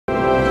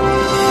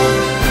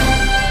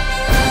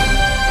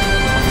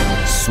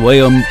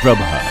Swayam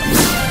Prabha.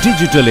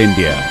 Digital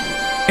India.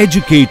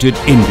 Educated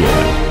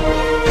India.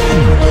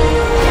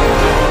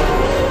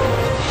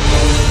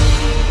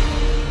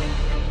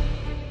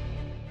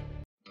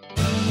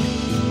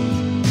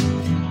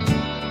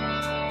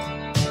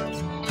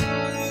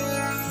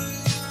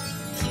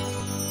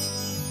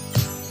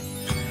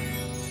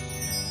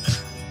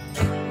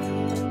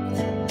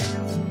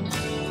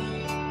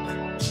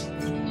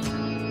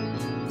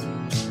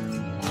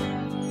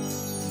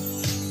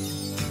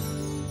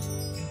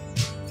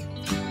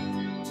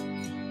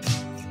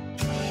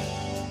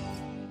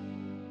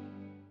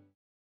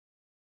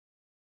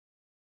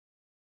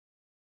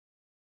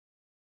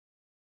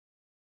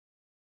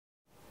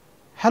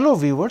 Hello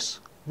viewers,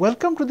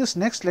 welcome to this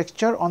next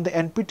lecture on the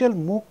NPTEL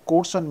MOOC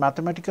course on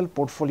mathematical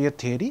portfolio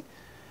theory.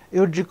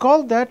 You would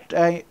recall that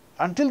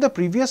until the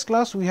previous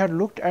class we had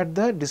looked at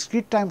the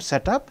discrete time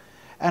setup,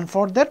 and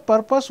for that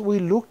purpose we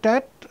looked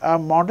at a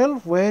model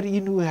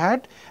wherein we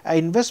had an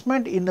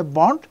investment in a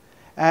bond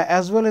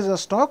as well as a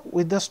stock,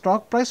 with the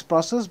stock price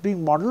process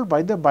being modeled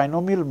by the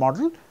binomial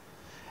model.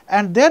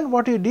 And then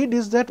what we did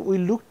is that we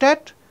looked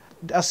at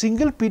a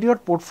single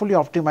period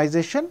portfolio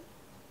optimization,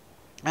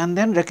 and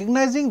then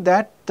recognizing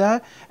that the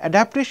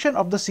adaptation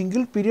of the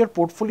single period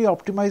portfolio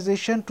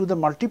optimization to the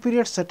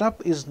multi-period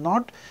setup is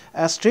not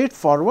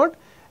straightforward,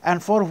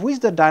 and for which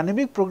the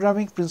dynamic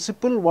programming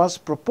principle was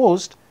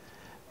proposed,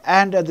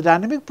 and the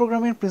dynamic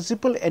programming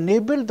principle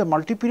enabled the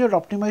multi-period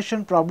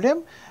optimization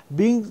problem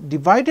being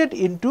divided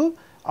into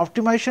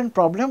optimization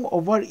problem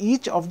over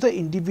each of the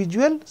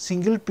individual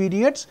single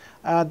periods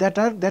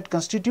that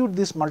constitute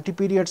this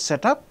multi-period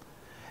setup.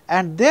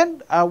 And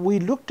then we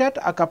looked at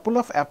a couple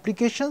of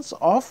applications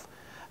of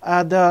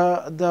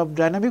the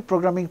dynamic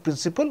programming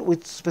principle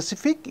with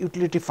specific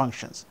utility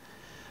functions.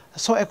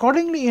 So,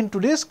 accordingly in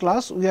today's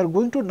class we are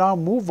going to now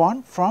move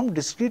on from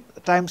discrete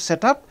time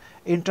setup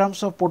in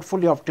terms of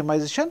portfolio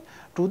optimization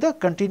to the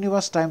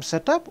continuous time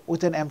setup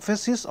with an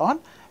emphasis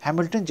on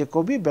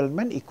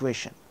Hamilton-Jacobi-Bellman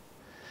equation.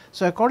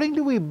 So,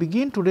 accordingly we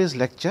begin today's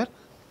lecture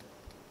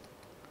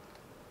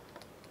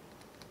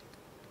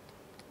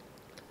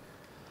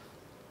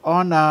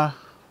on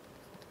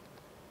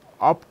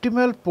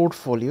optimal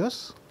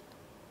portfolios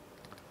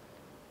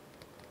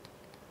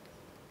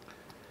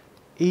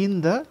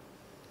in the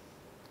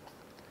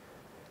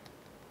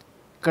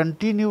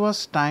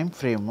continuous time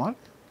framework.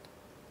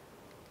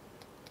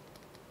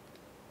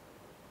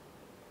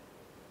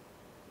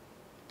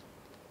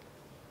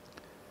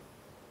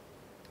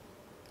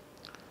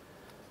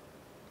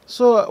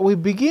 So, we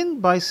begin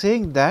by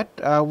saying that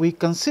we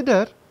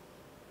consider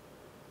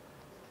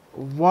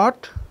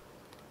what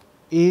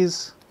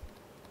is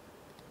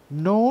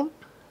known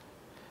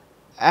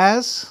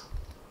as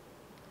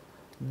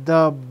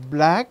the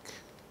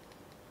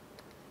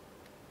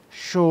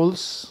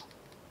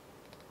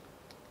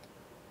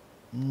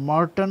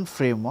Black-Scholes-Merton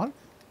framework,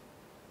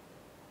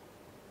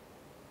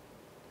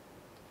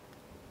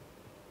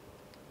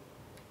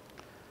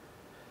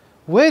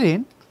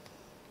 wherein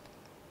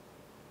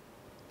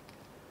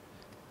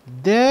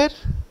there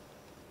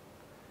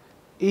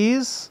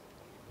is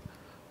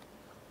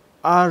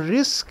a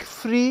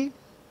risk-free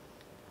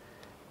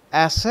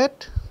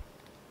asset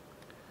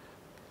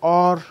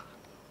or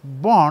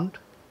bond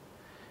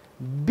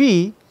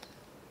B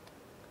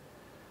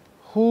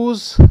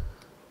whose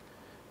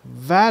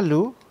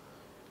value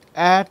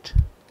at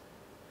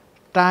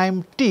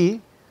time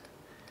t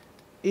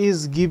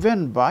is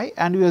given by,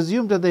 and we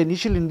assume that the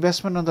initial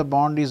investment on the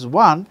bond is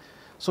 1.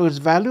 So, its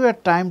value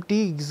at time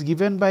t is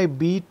given by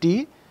B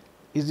t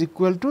is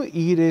equal to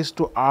e raised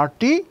to r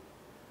t,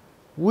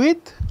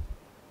 with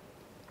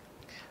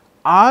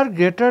r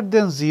greater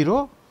than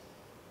 0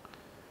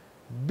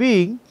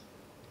 being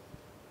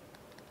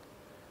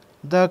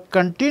the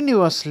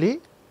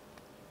continuously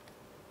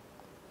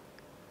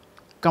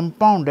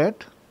compounded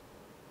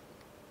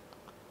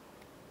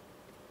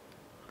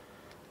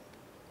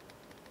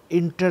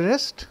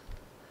interest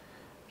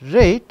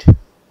rate,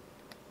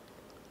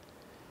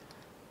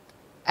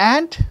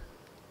 and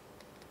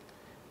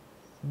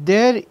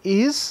there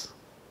is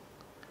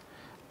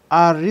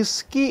a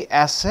risky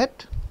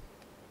asset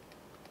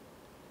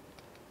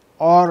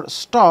or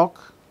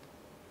stock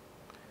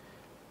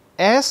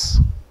S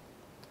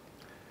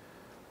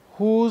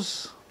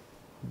whose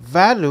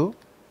value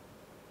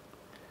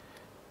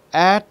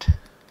at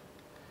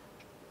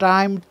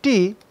time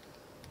t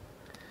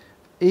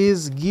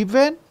is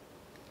given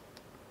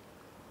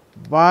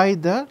by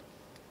the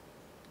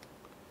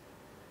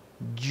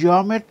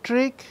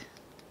geometric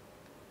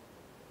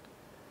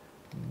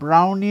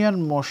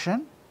Brownian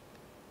motion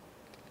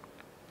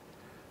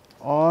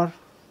or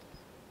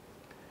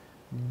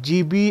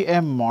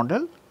GBM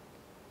model.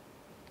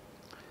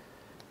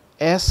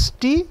 S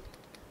t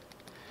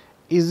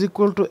is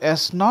equal to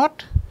S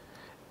naught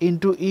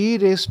into e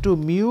raised to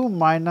mu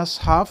minus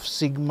half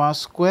sigma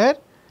square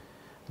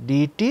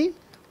dt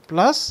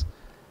plus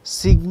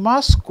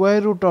sigma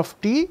square root of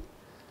t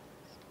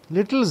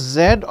little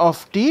z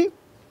of t,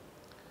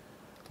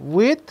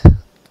 with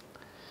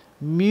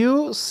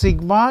mu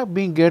sigma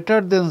being greater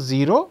than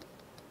 0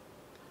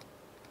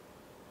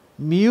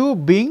 mu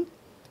being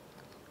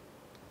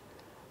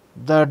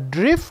the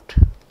drift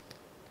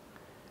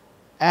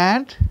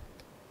and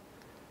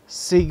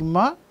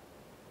sigma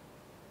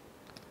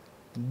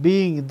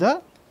being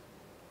the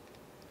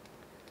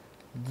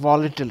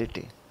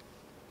volatility,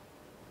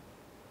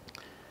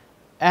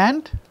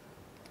 and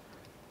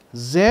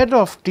z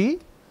of t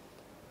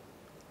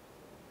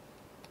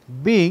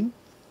being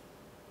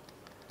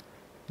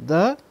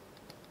the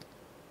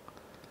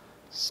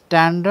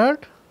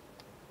standard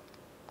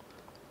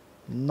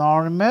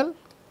normal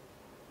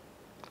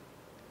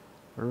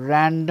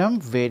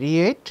random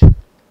variate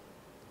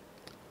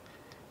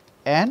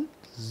n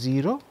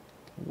 0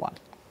 1.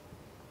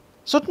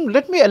 So,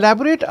 let me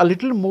elaborate a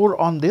little more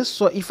on this.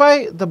 So, if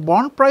the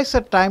bond price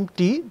at time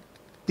t,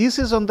 this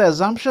is on the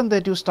assumption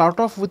that you start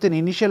off with an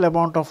initial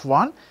amount of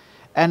 1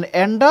 and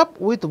end up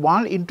with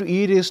 1 into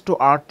e raised to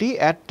r t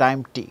at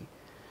time t.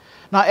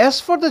 Now,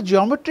 as for the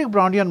geometric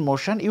Brownian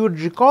motion, you would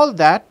recall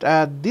that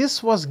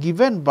this was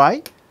given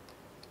by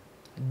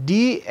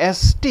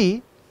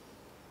dst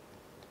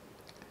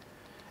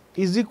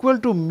is equal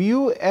to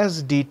mu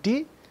s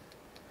dt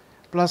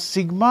plus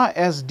sigma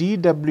s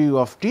dw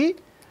of t,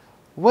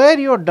 where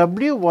your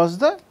w was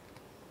the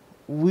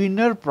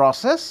Wiener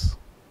process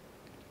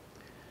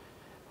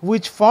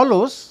which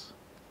follows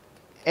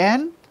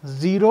n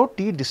 0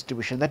 t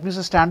distribution. That means,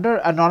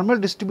 a normal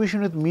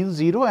distribution with mean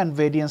 0 and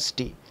variance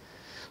t.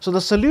 So, the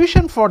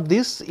solution for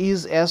this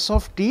is s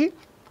of t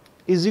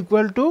is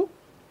equal to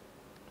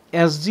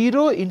s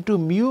 0 into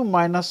mu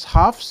minus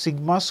half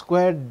sigma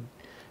squared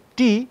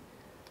t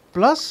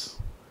plus,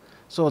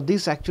 so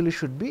this actually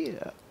should be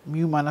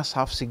mu minus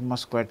half sigma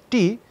squared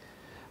t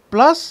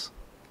plus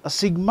a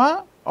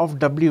sigma of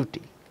w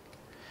t.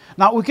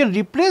 Now, we can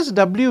replace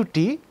w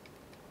t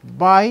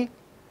by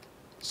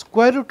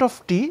square root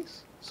of t.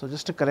 So,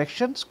 just a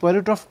correction, square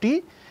root of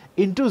t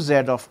into z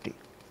of t.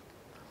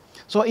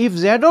 So, if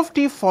z of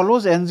t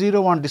follows n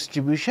 0 1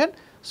 distribution,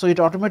 so it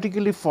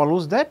automatically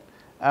follows that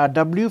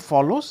w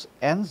follows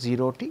n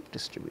 0 t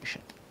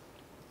distribution.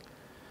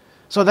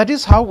 So, that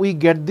is how we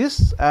get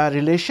this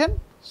relation.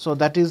 So,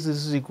 that is, this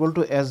is equal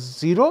to s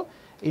 0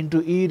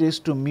 into e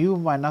raised to mu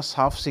minus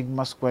half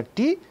sigma square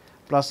t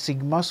plus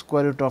sigma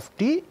square root of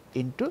t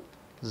into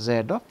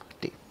z of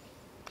t.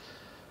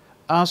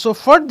 So,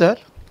 further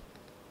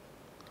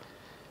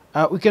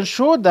we can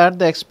show that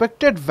the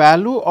expected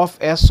value of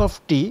s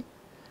of t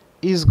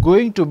is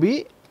going to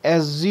be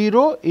s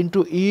 0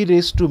 into e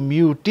raised to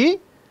mu t,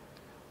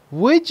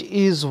 which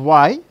is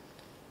why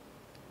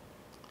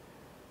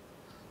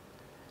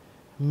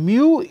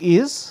mu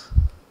is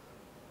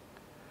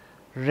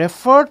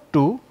referred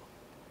to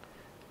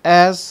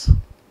as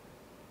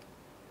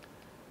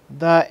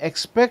the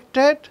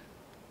expected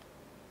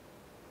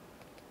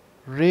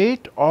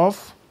rate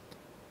of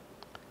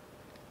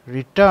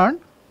return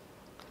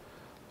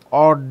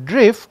or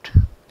drift.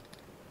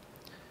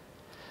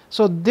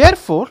 So,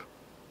 therefore,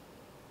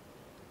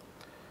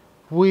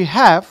 we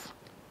have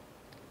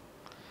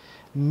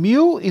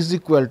mu is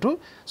equal to,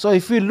 so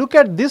if we look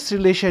at this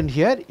relation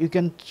here, you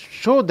can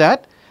show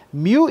that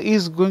mu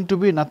is going to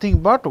be nothing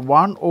but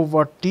 1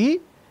 over t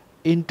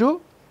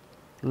into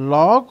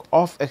log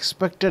of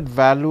expected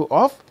value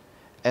of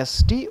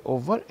s t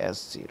over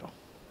s 0.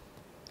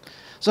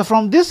 So,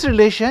 from this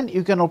relation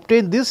you can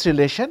obtain this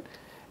relation,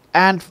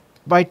 and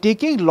by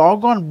taking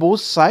log on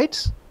both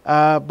sides,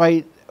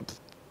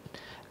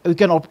 we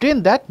can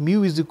obtain that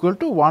mu is equal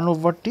to 1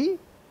 over t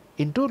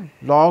into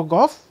log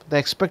of the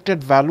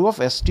expected value of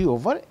s t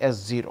over s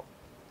 0.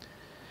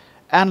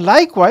 And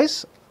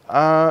likewise,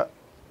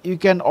 you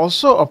can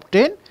also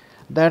obtain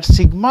that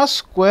sigma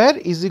square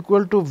is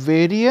equal to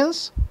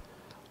variance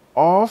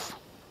of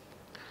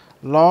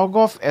log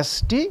of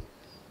s t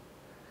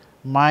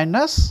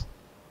minus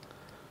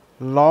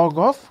log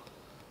of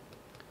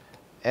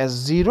s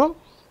 0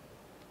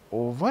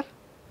 over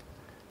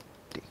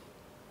t.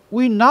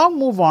 We now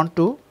move on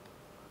to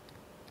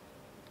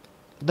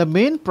the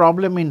main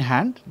problem in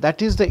hand,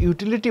 that is the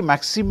utility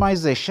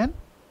maximization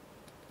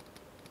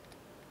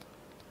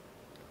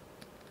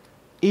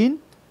in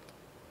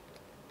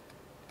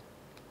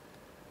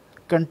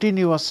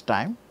continuous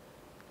time.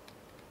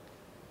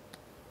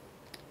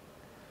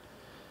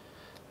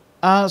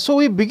 So,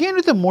 we begin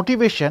with the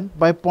motivation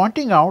by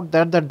pointing out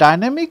that the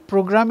dynamic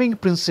programming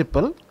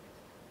principle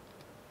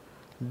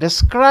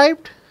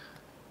described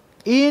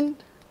in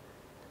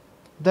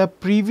the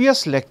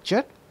previous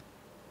lecture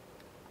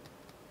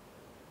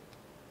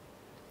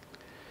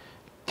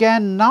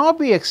can now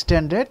be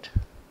extended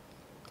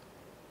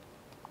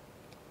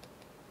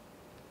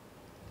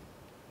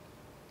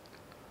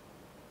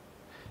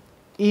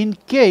in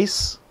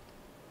case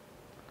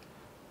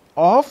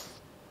of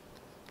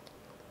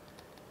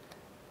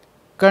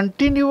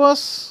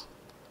continuous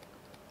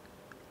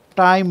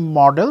time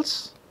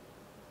models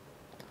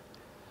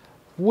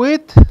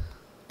with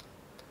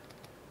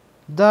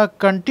the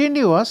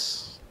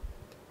continuous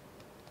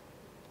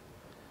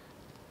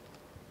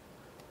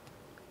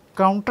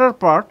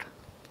counterpart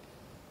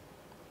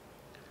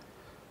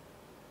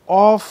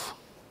of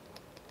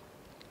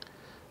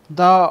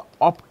the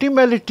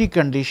optimality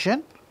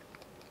condition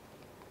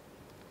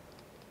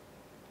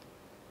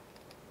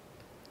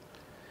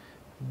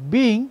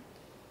being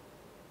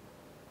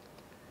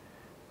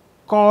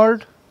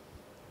called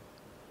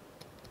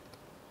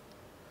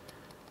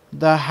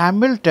the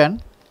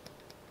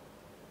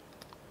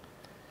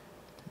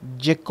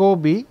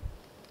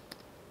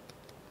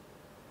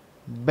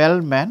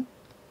Hamilton-Jacobi-Bellman,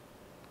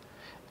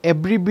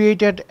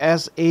 abbreviated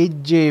as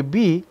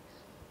HJB,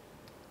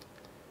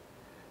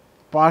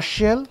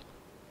 partial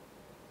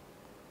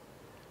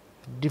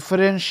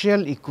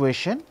differential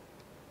equation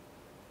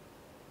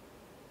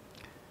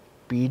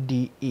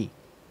PDE.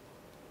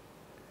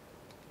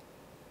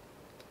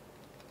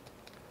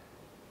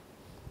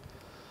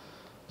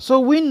 So,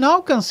 we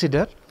now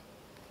consider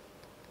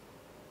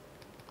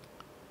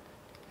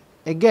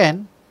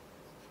again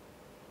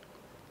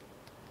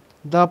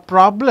the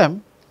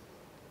problem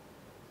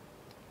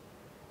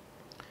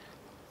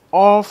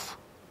of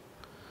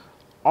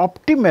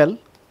optimal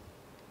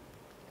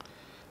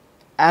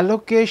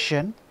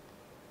allocation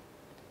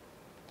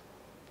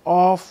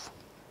of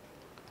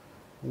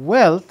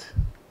wealth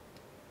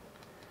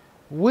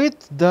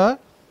with the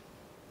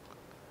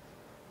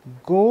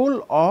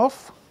goal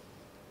of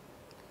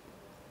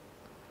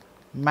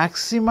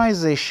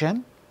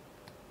maximization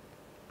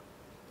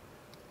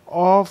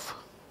of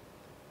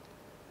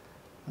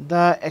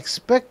the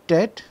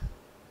expected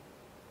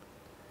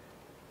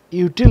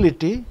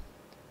utility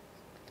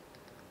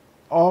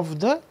of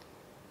the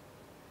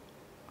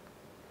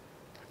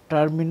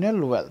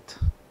terminal wealth.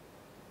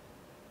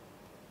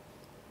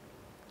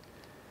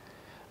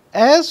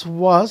 As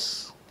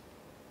was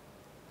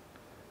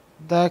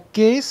the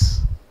case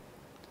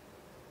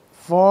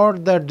for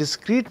the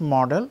discrete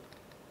model,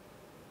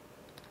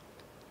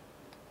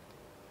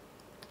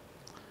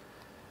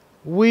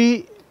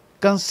 we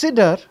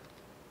consider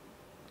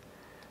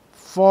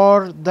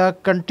for the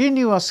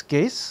continuous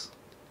case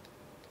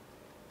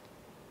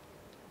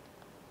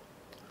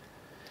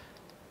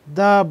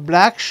the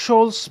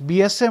Black-Scholes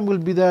BSM will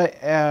be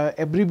the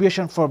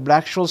abbreviation for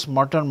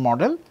Black-Scholes-Merton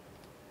model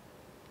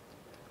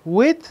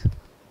with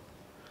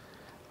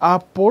a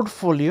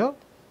portfolio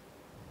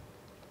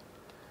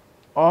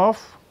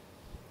of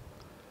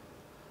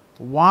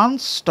one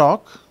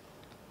stock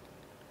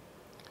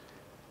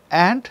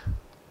and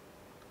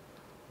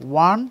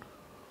one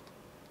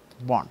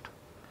bond.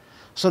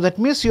 So, that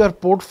means your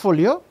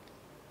portfolio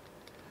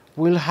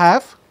will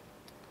have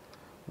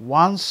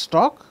one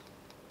stock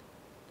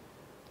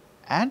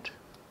and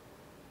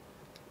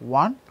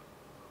one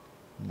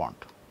bond.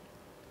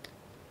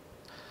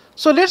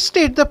 So, let us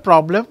state the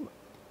problem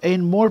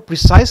in more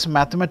precise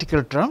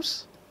mathematical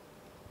terms,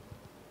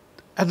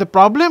 and the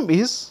problem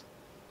is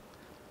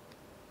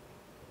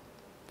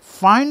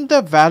find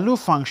the value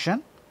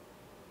function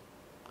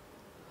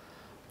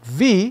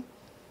V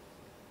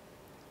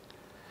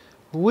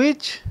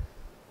which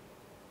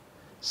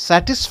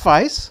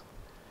satisfies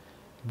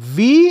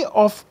V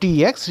of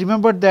T x.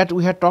 Remember that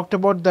we had talked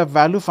about the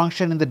value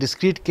function in the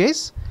discrete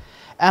case,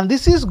 and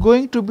this is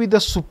going to be the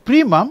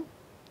supremum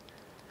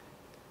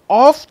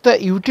of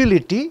the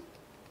utility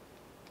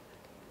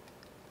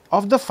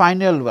of the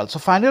final wealth. So,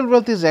 final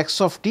wealth is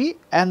x of t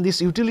and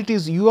this utility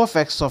is u of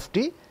x of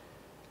t,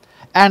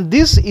 and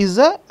this is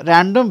a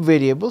random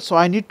variable. So,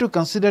 I need to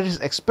consider its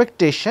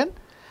expectation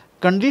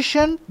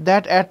condition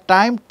that at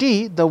time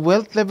t the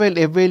wealth level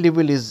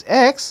available is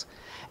x,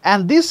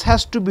 and this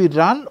has to be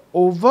run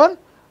over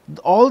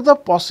all the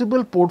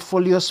possible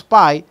portfolios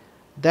pi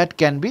that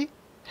can be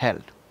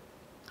held.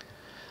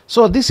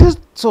 So,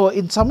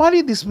 in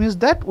summary, this means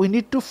that we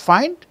need to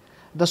find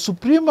the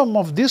supremum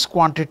of this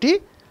quantity,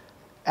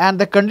 and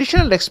the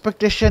conditional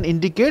expectation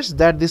indicates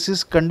that this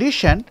is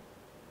conditioned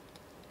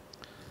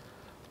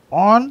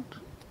on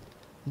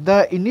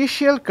the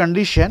initial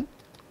condition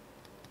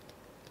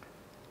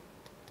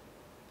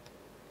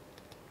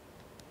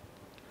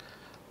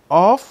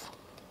of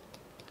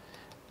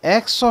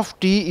x of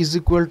t is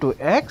equal to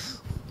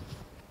x,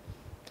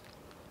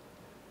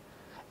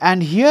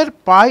 and here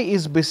pi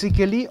is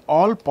basically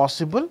all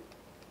possible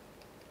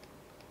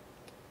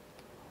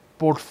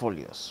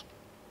portfolios.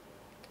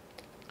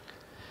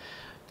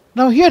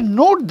 Now, here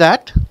note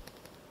that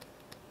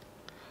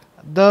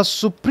the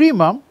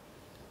supremum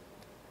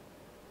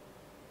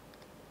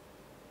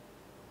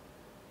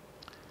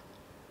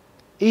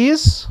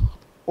is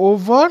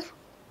over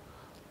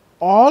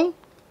all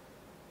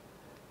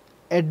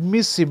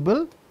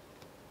admissible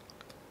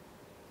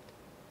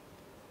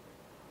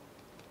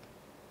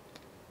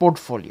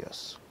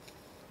portfolios.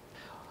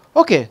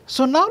 Okay,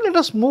 so now let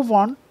us move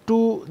on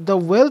to the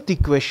wealth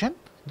equation,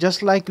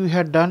 just like we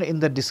had done in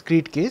the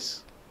discrete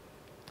case.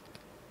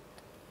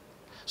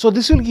 So,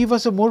 this will give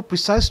us a more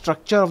precise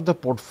structure of the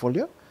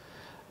portfolio.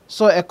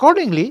 So,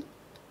 accordingly,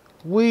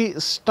 we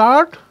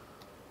start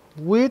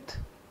with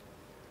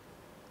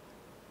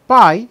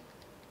pi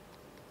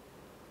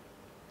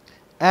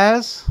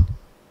as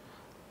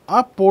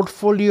a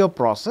portfolio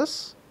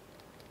process.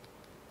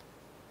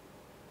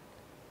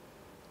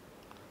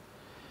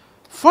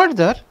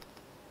 Further,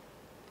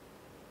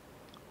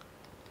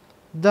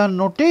 the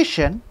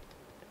notation,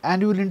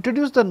 and you will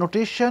introduce the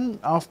notation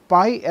of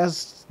pi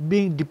as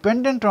being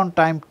dependent on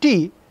time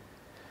t.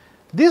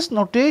 This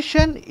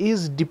notation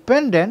is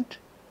dependent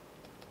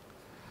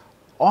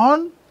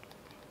on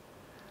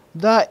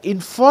the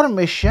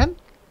information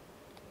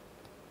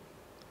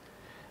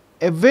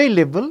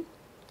available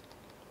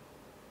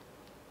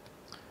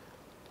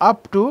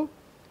up to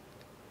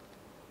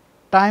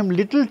time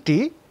little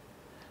t,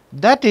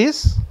 that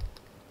is,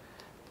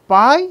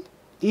 pi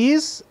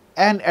is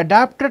an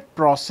adapted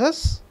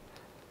process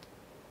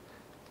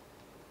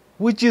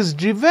which is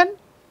driven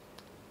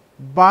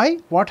by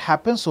what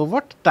happens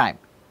over time.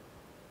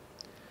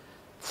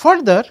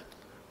 Further,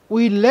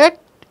 we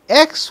let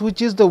x,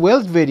 which is the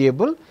wealth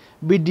variable,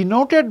 be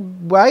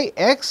denoted by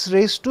x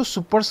raised to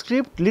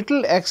superscript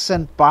little x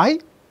and pi,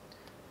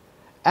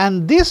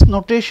 and this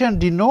notation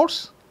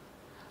denotes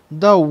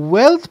the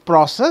wealth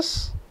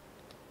process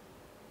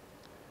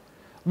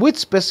with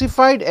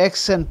specified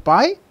x and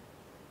pi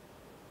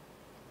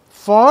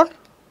for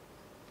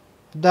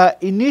the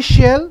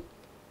initial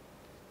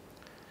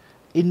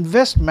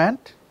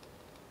investment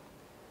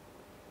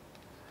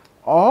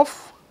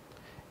of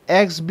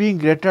x being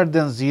greater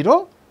than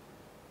 0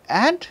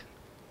 and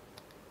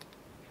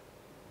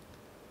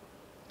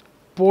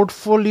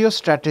portfolio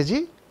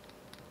strategy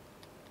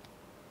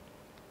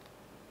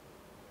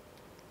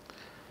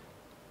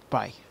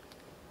pi.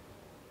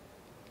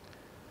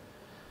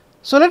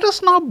 So, let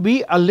us now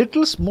be a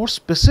little more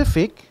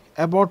specific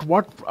about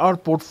what our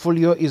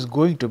portfolio is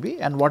going to be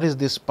and what is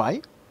this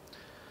pi.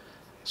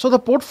 So, the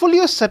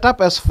portfolio is set up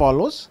as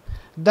follows,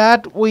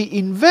 that we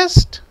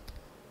invest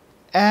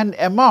an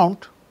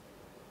amount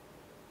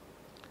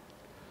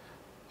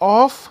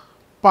of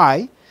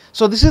pi.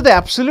 So, this is the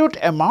absolute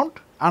amount,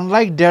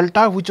 unlike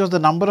delta, which was the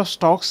number of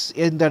stocks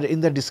in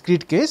the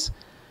discrete case.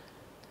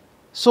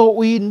 So,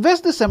 we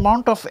invest this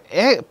amount of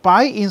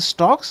pi in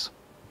stocks,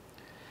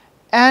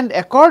 and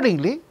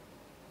accordingly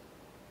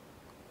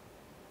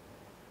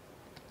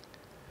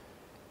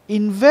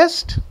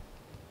invest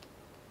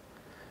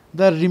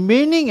the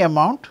remaining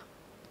amount.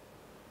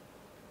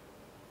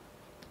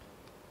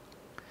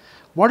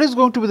 What is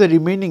going to be the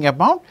remaining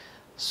amount?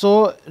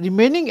 So,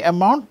 remaining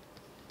amount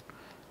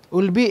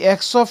will be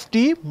x of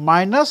t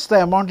minus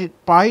the amount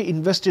pi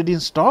invested in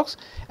stocks,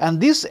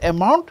 and this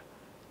amount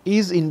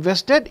is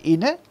invested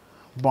in a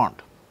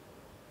bond.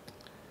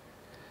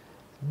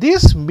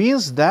 This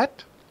means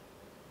that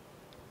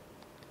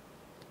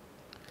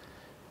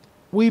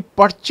we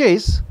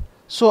purchase.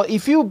 So,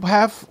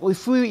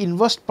 if we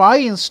invest pi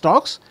in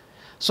stocks,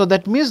 so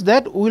that means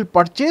that we will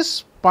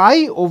purchase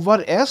pi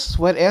over s,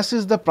 where s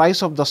is the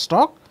price of the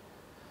stock.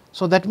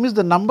 So, that means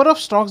the number of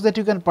stocks that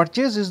you can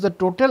purchase is the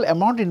total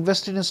amount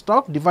invested in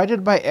stock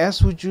divided by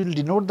s, which will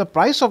denote the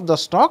price of the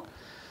stock.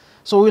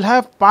 So, we will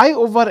have pi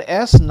over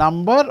s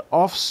number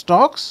of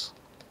stocks,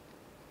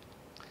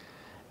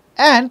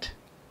 and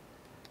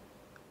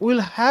we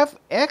will have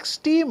x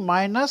t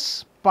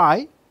minus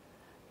pi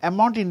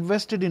amount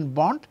invested in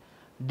bond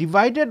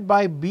divided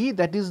by b,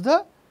 that is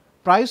the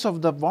price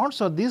of the bond.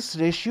 So, this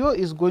ratio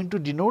is going to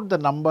denote the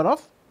number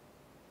of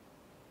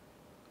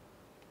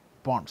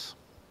bonds.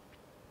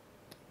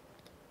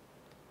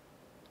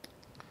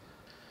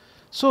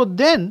 So,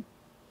 then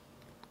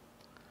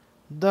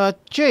the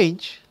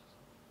change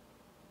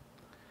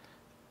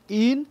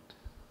in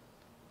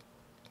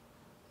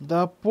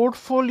the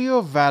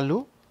portfolio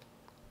value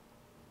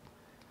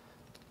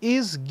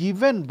is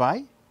given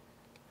by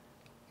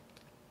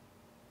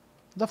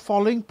the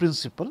following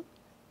principle,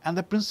 and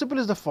the principle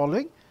is the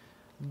following,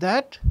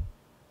 that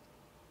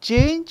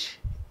change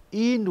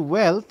in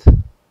wealth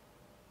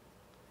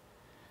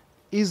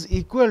is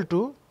equal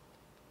to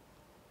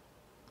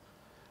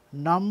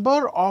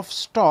number of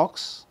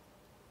stocks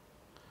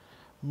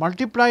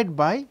multiplied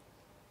by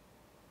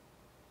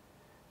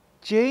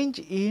change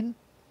in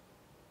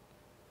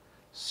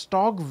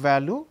stock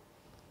value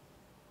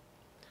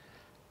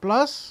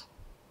plus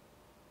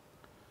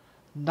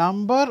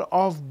number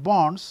of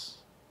bonds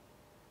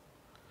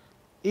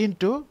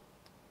into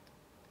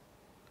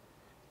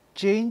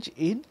change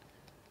in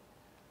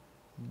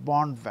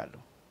bond value.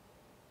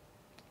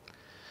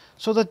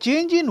 So, the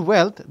change in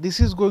wealth, this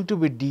is going to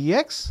be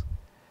dx,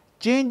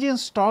 change in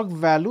stock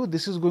value,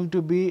 this is going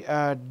to be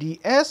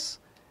ds,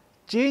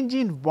 change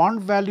in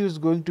bond value is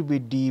going to be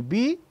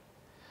db.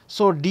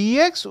 So,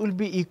 dx will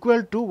be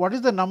equal to, what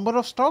is the number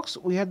of stocks?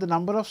 We had the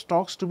number of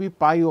stocks to be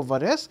pi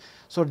over s.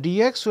 So,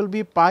 dx will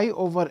be pi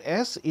over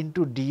s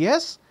into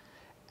ds,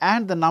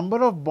 and the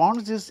number of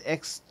bonds is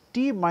x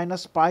t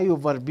minus pi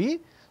over b.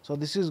 So,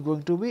 this is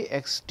going to be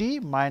x t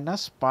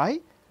minus pi,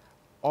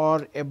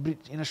 or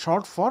in a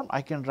short form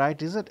I can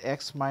write is at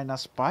x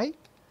minus pi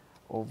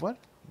over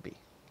b.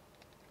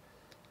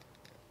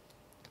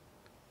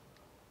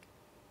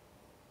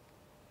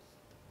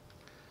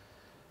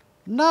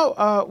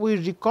 Now, we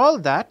recall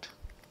that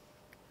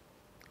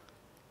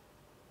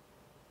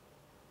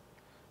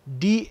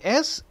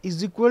ds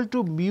is equal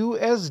to mu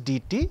s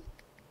dt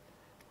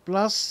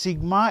plus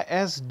sigma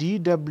s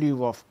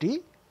dw of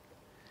t,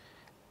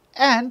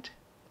 and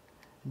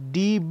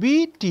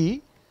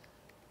dBt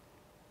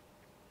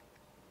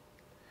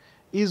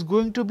is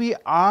going to be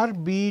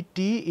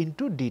RBT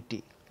into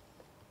dt.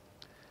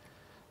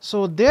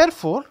 So,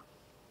 therefore,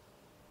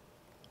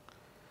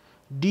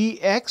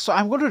 dx, so I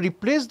am going to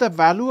replace the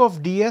value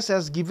of ds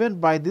as given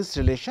by this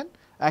relation.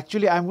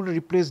 Actually, I am going to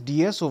replace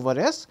ds over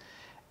s,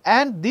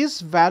 and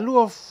this value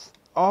of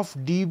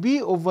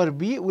dB over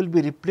B will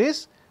be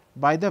replaced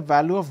by the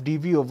value of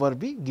dV over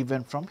B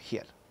given from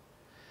here.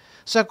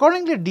 So,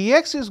 accordingly,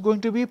 dx is going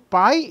to be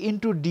pi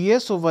into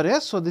ds over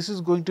s. So, this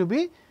is going to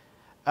be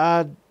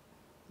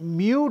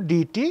mu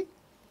dt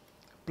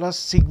plus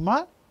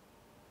sigma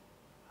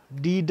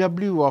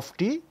dw of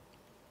t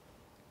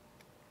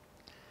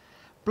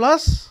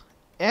plus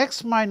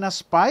x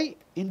minus pi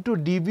into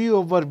dV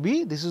over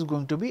B, this is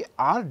going to be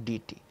r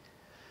dt.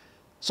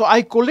 So,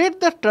 I collate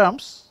the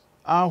terms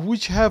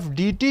which have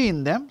dt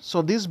in them.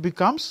 So, this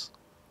becomes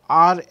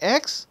r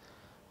x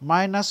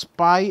minus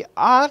pi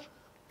r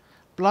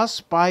plus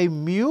pi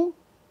mu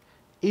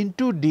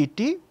into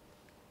dt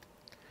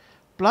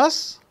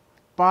plus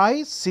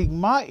pi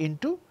sigma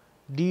into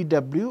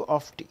dw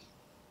of t.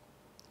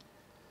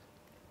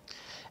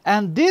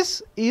 And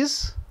this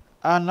is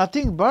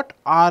nothing but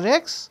r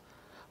x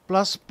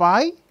plus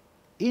pi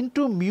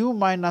into mu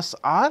minus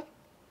r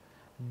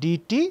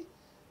dt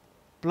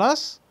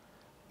plus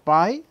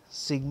pi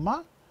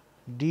sigma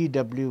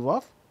dw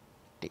of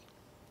t.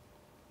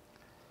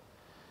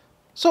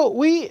 So,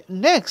 we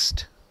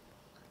next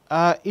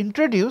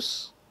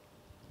introduce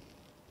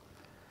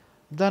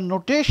the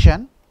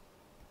notation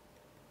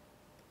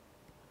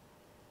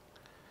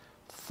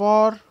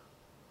for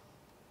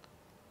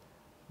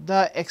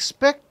the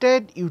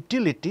expected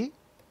utility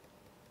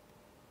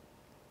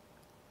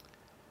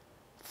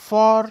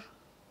for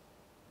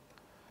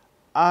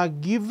a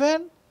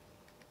given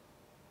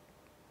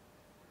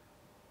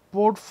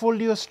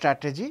portfolio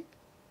strategy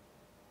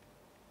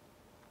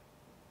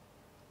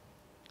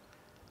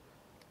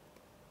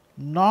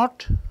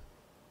not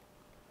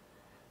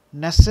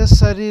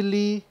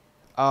necessarily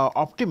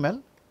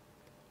optimal.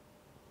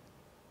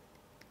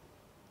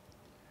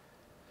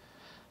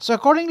 So,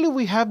 accordingly,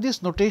 we have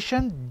this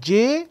notation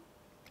j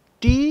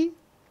t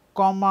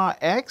comma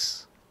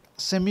x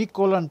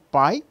semicolon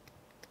pi,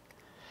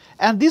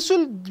 and this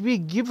will be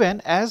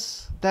given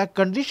as the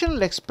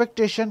conditional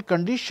expectation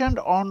conditioned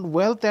on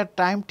wealth at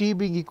time t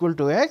being equal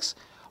to x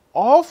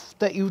of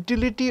the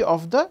utility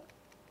of the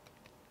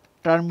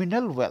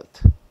terminal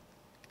wealth.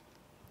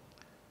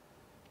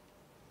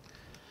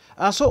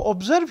 So,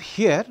 observe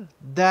here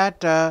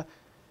that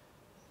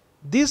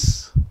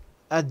this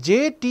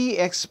j t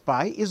x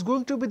pi is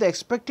going to be the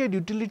expected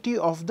utility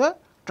of the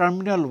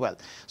terminal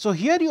wealth. So,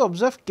 here you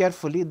observe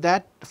carefully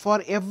that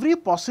for every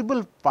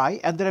possible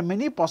pi, and there are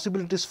many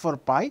possibilities for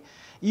pi,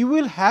 you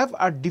will have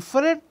a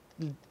different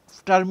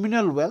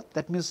terminal wealth,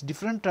 that means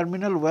different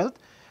terminal wealth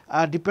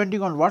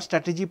depending on what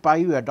strategy pi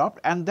you adopt,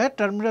 and that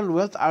terminal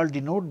wealth I will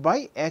denote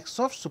by x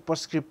of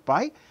superscript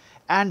pi,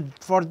 and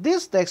for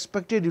this the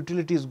expected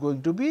utility is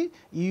going to be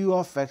u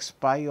of x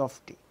pi of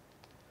t.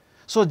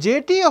 So,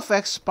 j t of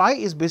x pi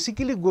is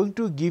basically going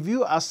to give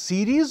you a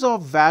series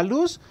of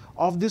values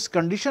of this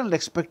conditional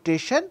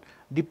expectation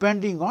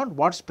depending on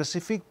what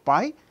specific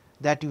pi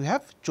that you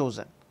have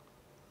chosen.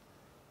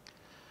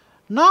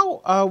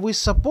 Now, we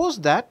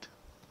suppose that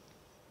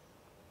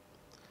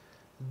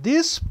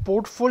this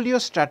portfolio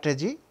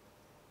strategy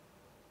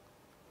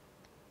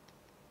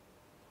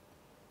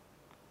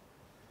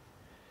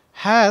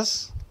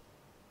has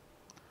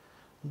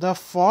the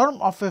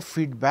form of a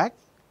feedback,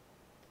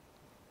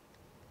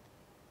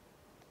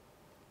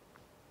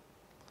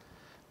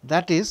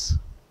 that is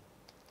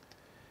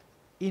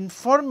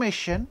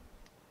information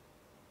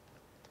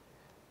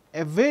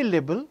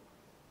available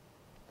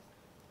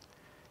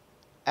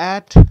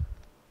at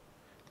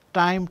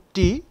time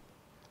t.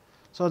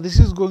 So, this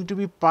is going to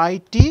be pi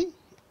t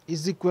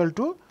is equal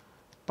to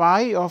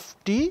pi of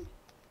t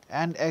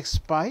and x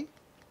pi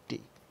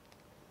t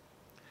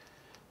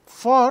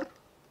for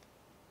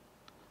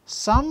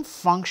some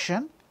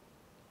function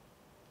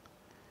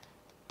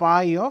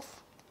pi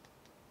of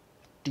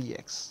t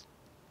x.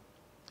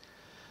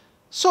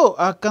 So,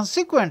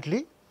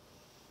 consequently,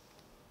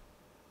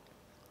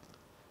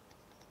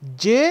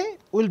 j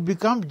will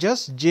become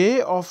just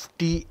j of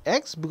t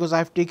x, because I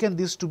have taken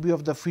this to be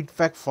of the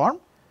feedback form,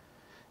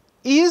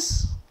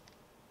 is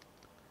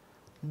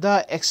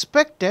the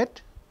expected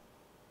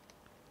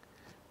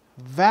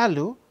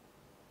value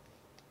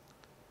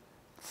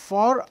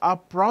for a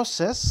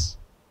process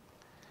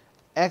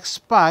x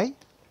pi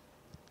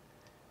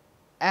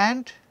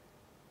and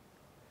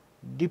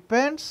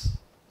depends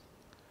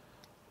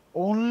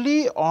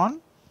only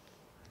on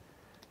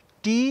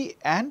t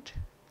and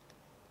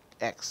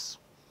x.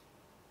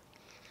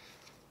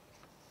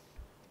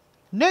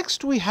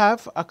 Next, we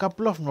have a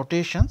couple of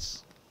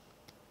notations,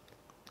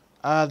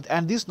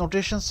 and these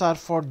notations are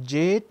for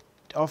j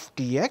of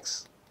t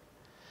x.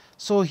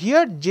 So,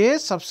 here j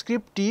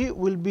subscript t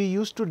will be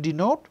used to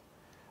denote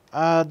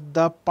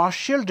the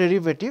partial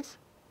derivative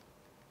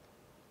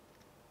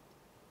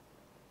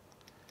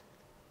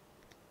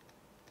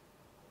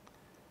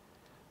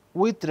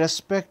with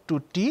respect to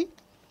t,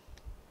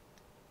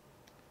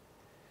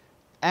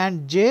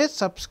 and j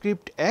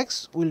subscript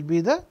x will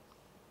be the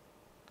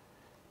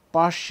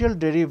partial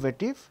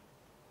derivative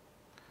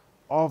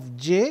of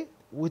j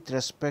with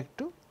respect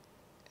to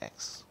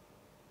x.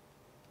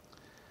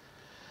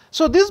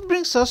 So, this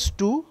brings us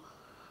to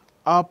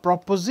a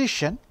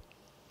proposition.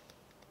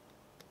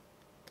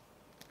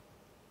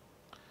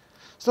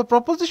 So, the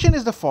proposition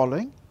is the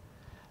following,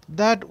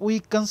 that we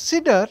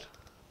consider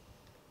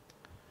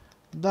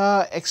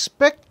the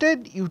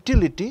expected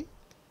utility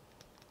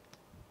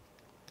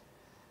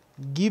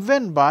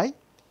given by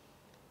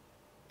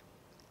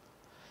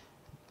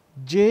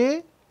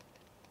j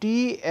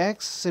t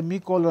x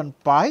semicolon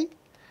pi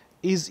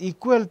is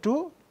equal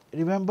to,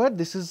 remember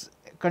this is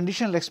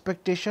conditional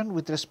expectation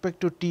with respect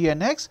to t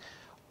and x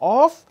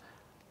of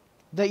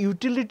the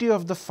utility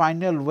of the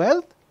final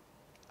wealth,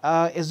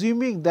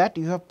 assuming that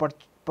you have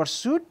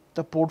pursued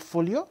the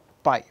portfolio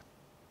pi.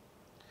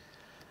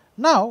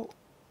 Now,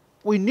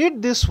 we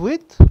need this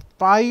with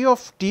pi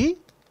of t,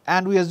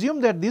 and we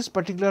assume that this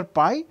particular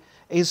pi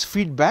is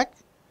feedback.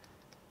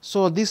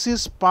 So, this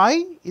is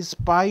pi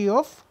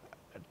of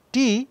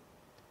t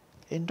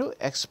into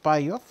x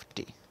pi of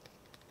t.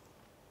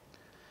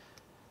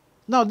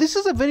 Now, this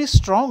is a very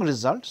strong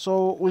result.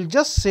 So, we will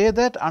just say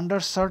that under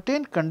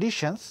certain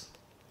conditions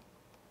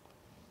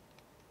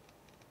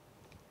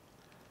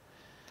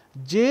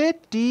j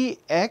t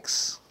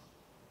x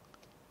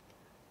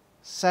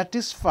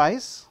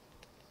satisfies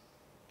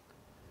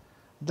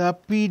the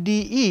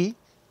PDE,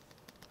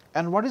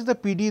 and what is the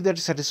PDE that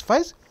it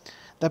satisfies?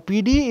 The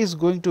PDE is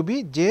going to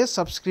be j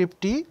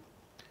subscript t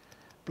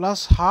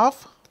plus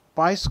half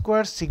pi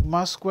square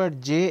sigma square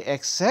j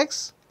x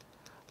x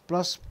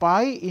plus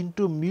pi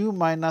into mu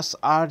minus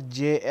r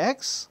j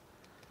x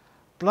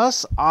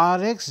plus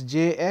r x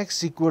j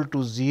x equal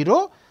to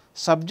 0,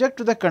 subject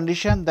to the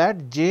condition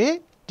that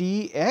j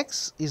t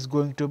x is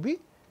going to be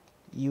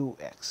u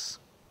x.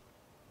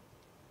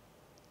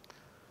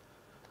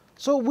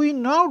 So, we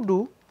now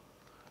do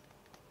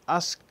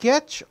a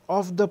sketch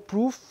of the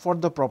proof for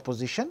the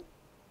proposition.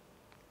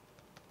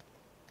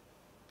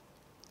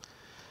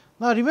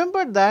 Now,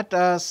 remember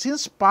that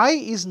since pi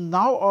is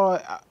now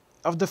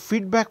of the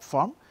feedback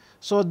form,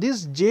 so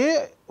this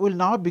j will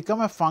now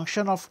become a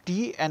function of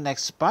t and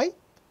x pi.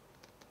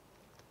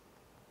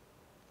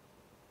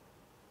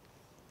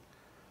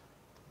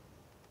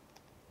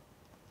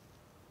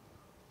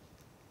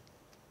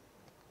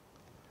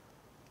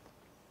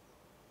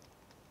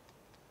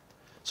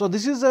 So,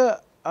 this is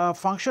a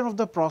function of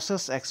the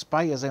process x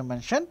pi, as I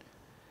mentioned.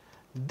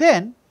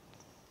 Then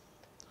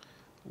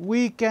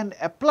we can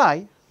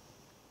apply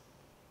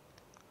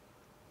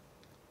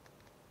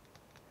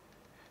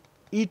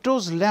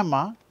Ito's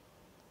lemma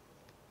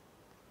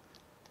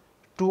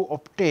to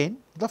obtain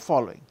the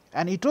following,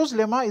 and Ito's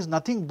lemma is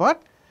nothing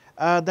but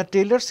the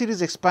Taylor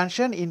series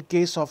expansion in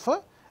case of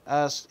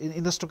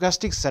in the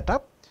stochastic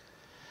setup.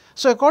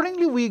 So,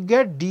 accordingly we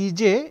get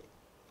dj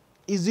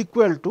is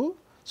equal to,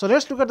 so let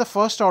us look at the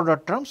first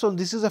order term. So,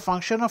 this is a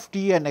function of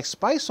t and x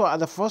pi. So,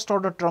 the first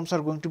order terms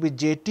are going to be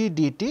jt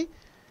dt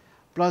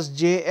plus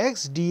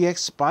jx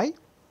dx pi,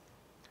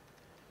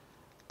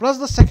 plus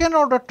the second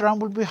order term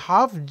will be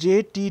half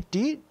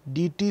jtt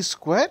dt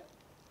square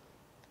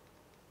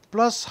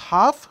plus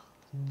half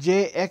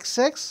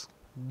jxx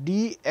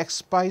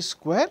dx pi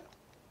square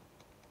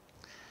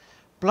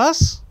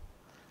plus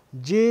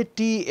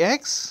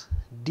jtx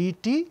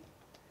dt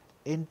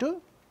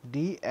into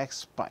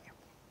dx pi.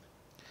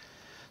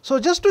 So,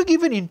 just to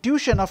give an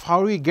intuition of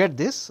how we get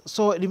this,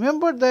 so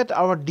remember that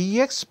our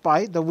dx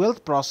pi, the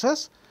wealth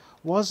process,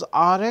 was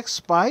rx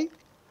pi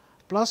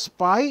plus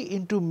pi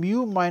into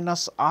mu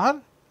minus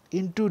r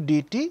into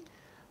dt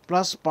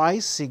plus pi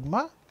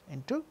sigma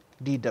into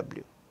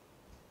dw.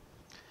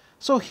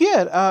 So,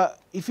 here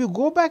if you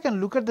go back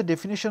and look at the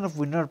definition of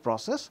Wiener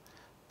process,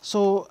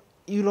 so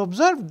you will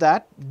observe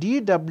that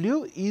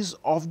dw is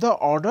of the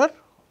order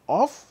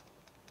of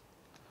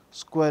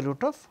square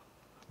root of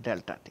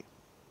delta t.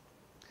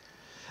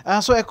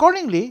 So,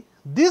 accordingly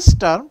this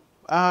term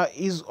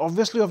is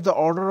obviously of the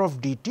order of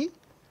dt.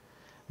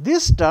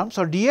 This term,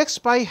 so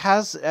dx pi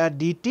has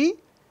dt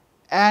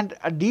and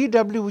a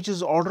dw which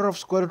is order of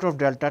square root of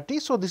delta t.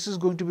 So, this is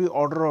going to be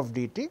order of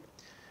dt.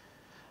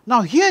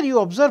 Now, here you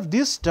observe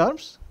these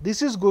terms,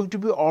 this is going to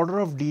be order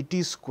of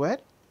dt square.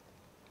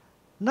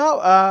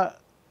 Now,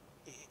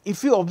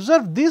 if you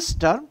observe this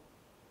term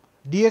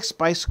dx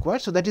pi square,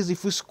 so that is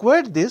if we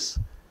square this,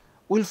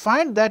 we will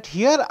find that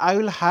here I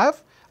will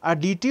have a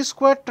dt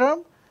square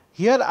term,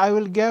 here I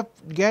will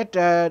get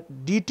a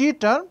dt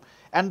term,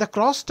 and the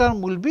cross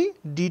term will be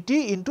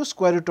dt into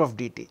square root of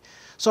dt.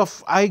 So,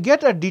 if I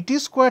get a dt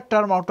square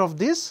term out of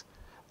this,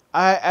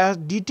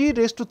 dt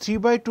raised to 3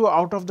 by 2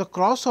 out of the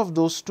cross of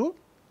those two,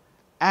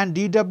 and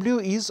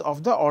dw is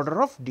of the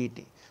order of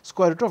dt,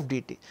 square root of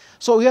dt.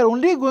 So, we are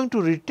only going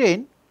to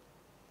retain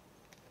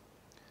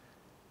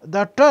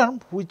the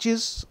term which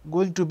is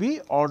going to be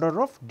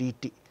order of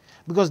dt,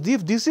 because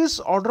if this is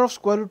order of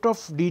square root of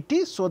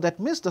dt, so that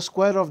means the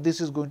square of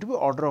this is going to be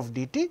order of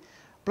dt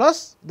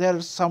plus there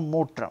are some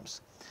more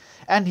terms.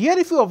 And here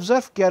if you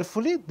observe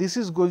carefully, this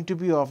is going to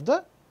be of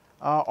the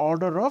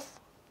order of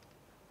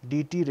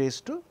dt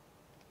raised to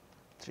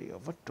 3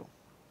 over 2.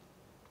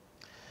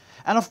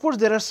 And of course,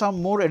 there are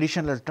some more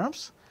additional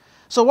terms.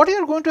 So, what we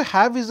are going to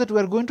have is that we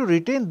are going to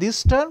retain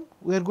this term,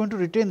 we are going to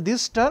retain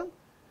this term,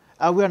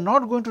 we are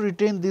not going to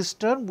retain this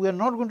term, we are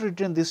not going to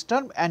retain this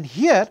term, and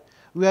here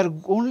we are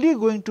only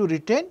going to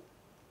retain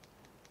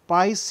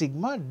pi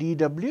sigma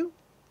dw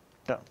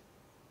term.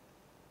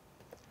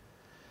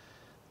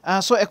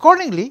 So,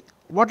 accordingly,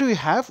 what we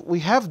have? We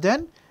have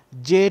then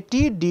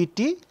jt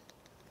dt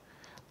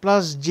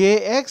plus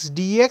jx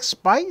dx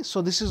pi.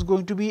 So, this is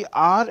going to be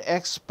r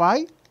x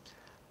pi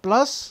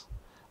plus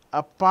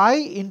a pi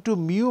into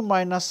mu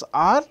minus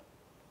r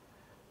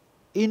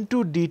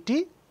into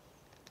dt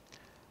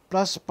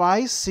plus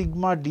pi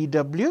sigma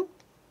dw,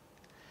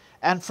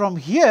 and from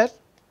here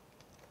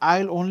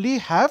I will only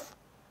have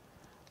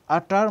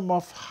a term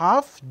of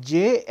half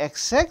j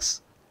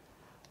xx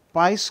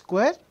pi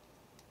square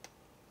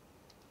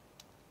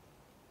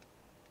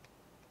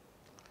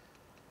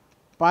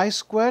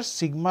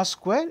sigma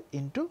square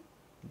into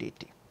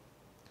dt.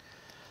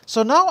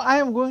 So, now I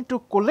am going to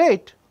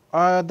collate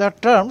the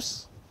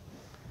terms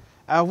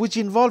which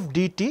involve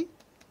dt.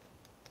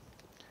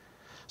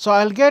 So,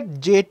 I will get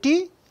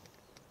jt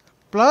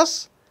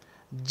plus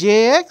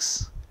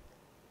jx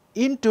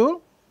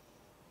into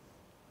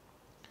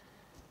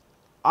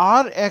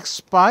rx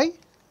pi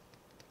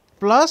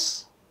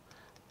plus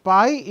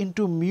pi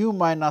into mu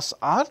minus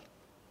r,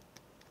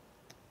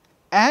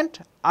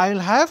 and I will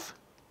have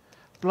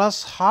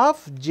plus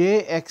half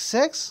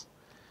jxx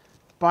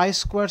pi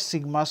square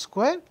sigma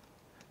square,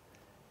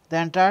 the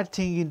entire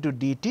thing into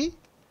dt,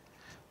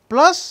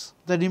 plus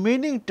the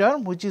remaining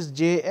term which is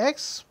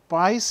jx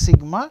pi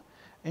sigma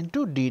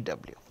into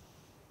dw.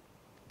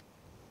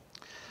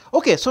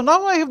 Okay, so,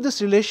 now I have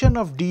this relation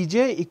of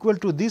dj equal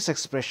to this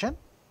expression.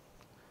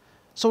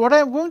 So, what I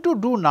am going to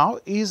do now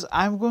is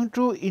I am going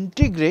to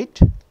integrate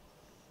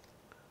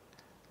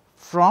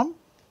from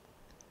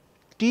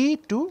t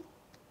to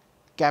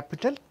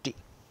capital T.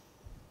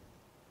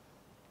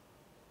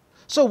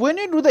 So, when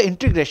you do the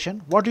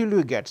integration, what will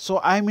you get? So,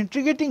 I am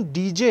integrating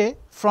dj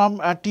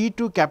from t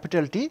to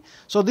capital T.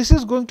 So, this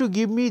is going to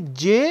give me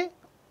j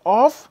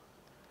of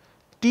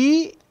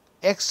t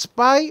x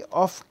pi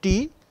of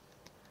t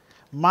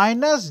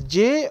minus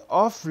j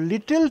of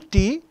little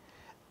t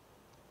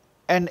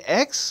and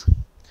x.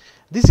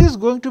 This is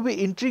going to be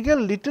integral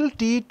little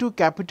t to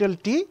capital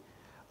T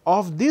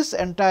of this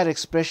entire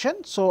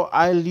expression. So,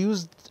 I will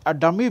use a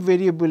dummy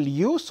variable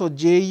u. So,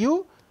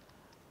 ju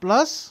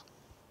plus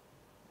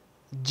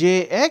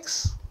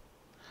jx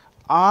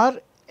r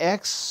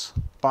x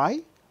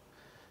pi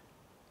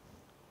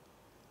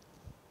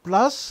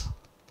plus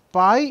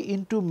pi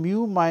into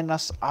mu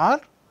minus r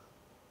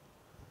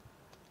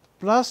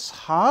plus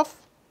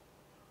half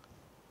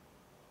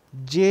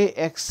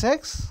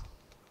jxx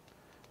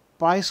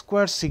pi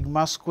square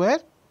sigma square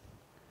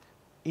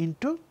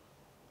into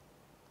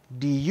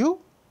du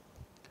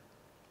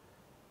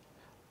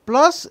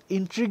plus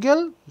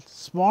integral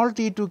small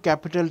t to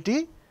capital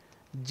T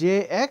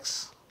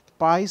jx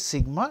pi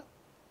sigma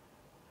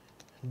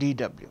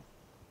dw.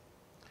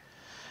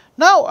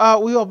 Now,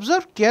 we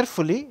observe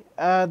carefully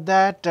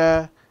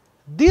that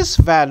this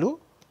value,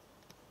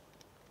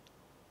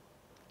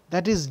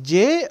 that is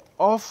j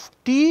of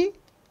t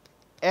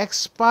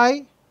x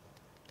pi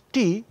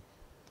t,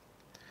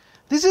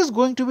 this is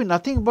going to be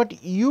nothing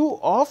but u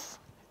of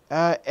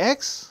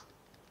x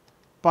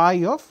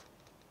pi of,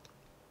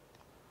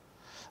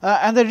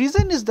 and the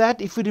reason is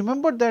that if you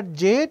remember that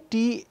j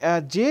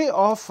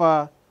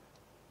of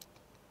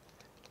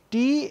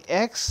t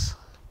x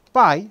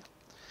pi,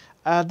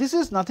 this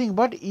is nothing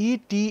but E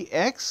t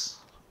x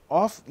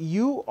of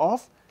u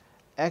of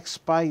x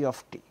pi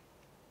of t.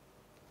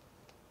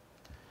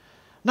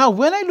 Now,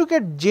 when I look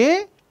at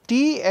j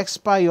t x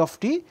pi of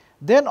t,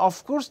 then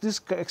of course, this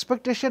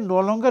expectation no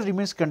longer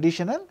remains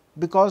conditional,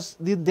 because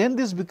then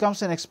this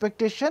becomes an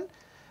expectation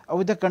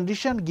with the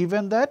condition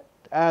given that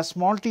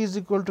small t is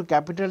equal to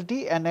capital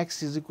T and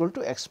x is equal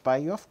to x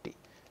pi of t.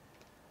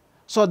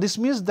 So, this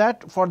means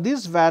that for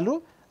this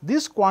value,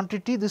 this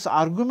quantity, this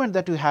argument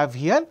that we have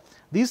here,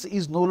 this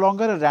is no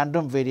longer a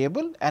random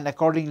variable, and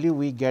accordingly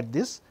we get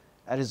this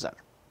result.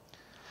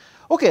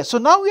 Okay, so,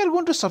 now we are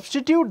going to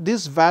substitute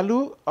this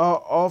value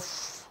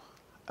of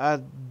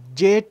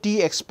j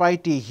t x pi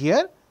t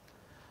here.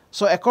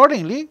 So,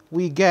 accordingly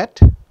we get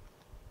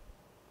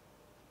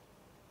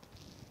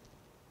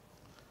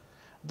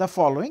the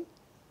following.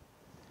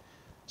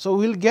 So,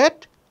 we will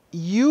get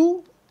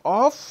u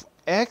of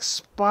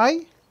x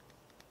pi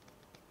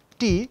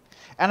t,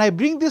 and I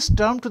bring this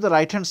term to the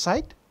right hand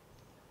side.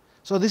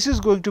 So, this is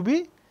going to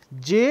be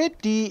j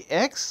t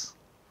x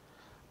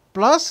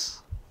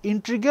plus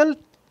integral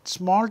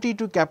small t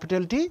to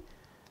capital T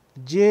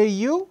j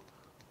u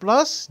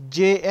plus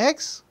j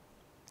x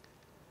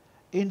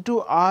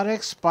into r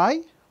x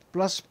pi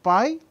plus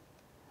pi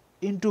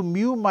into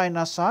mu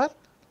minus r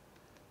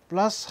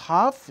plus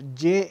half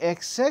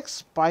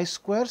jxx pi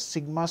square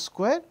sigma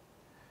square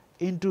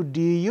into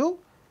du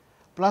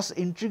plus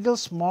integral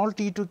small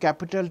t to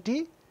capital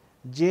T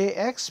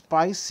jx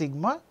pi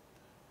sigma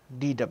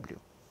dw.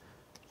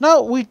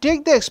 Now, we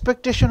take the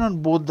expectation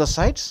on both the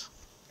sides.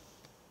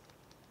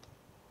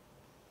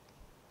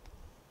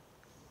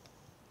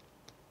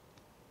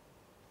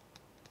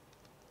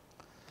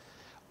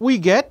 We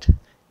get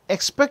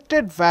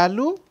expected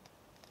value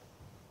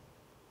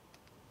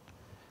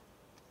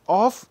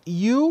of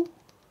u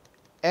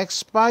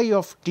x pi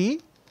of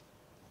t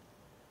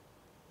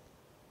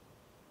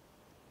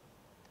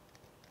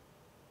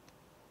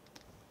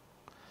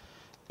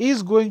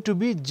is going to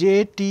be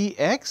j t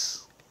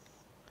x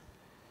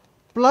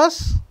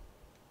plus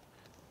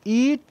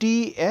e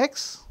t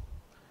x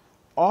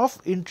of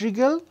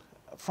integral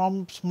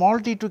from small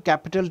t to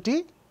capital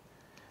T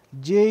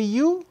j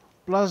u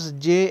plus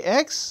j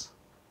x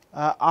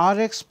r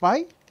x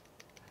pi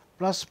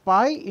plus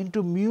pi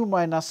into mu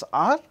minus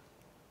r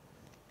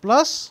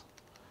plus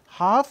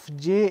half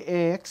j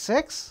a x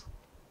x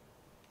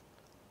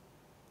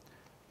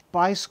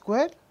pi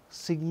square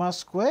sigma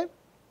square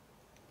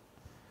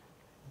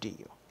du.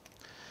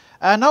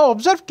 Now,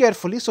 observe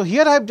carefully. So,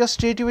 here I have just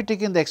straightaway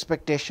taken the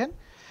expectation.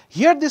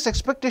 Here this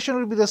expectation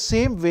will be the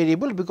same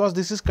variable, because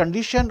this is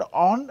conditioned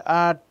on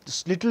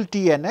little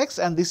t n x,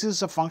 and this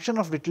is a function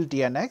of little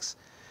t n x.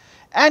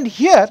 And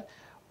here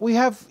we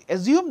have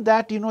assumed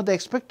that the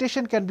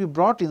expectation can be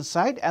brought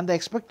inside, and the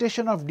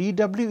expectation of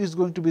dw is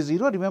going to be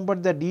 0. Remember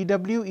that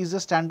dw is a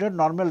standard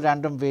normal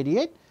random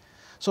variate.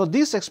 So,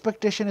 this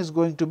expectation is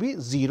going to be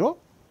 0.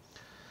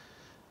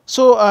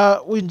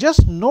 So, we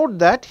just note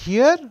that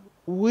here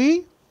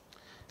we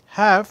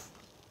have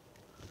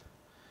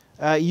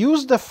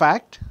used the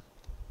fact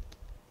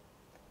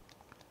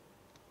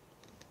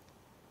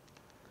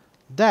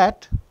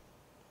that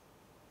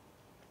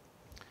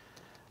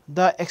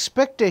the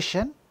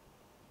expectation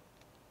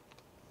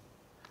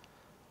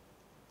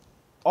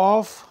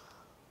of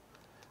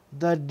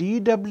the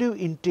dw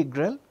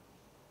integral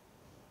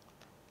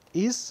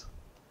is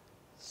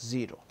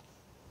 0.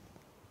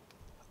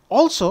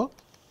 Also,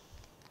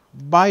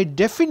 by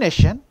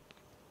definition,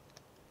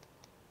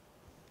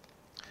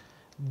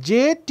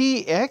 j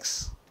t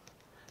x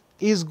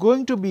is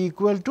going to be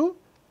equal to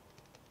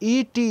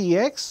E t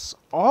x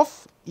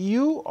of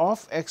u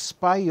of x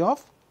pi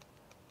of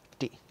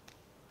t.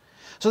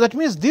 So, that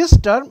means this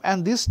term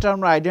and this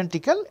term are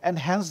identical, and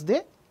hence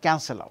they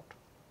cancel out.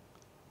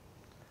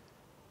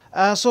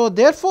 So,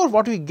 therefore,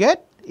 what we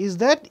get is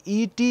that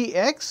E t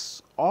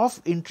x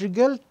of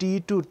integral t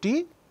to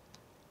t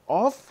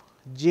of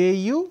j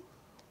u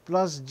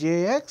plus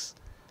j x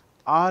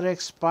r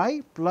x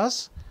pi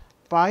plus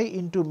pi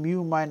into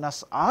mu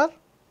minus r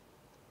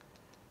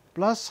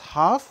plus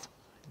half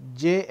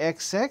j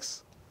x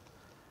x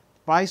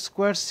pi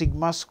square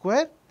sigma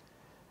square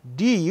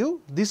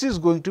du, this is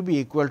going to be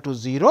equal to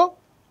 0,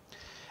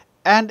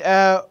 and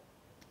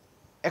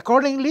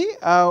accordingly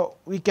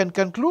we can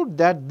conclude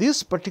that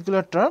this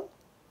particular term,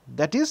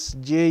 that is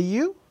j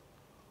u,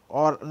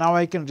 or now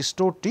I can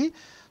restore t.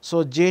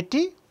 So, j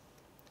t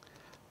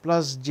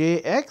plus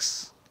j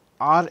x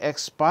r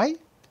x pi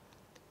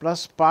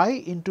plus pi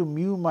into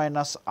mu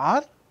minus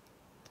r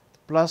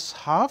plus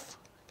half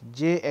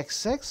j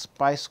x x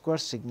pi square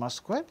sigma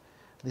square,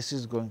 this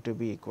is going to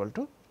be equal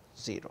to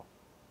 0.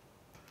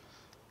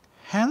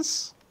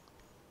 Hence,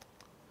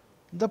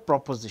 the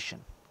proposition.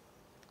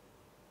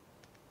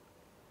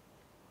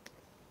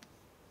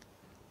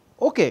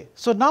 Okay,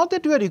 so now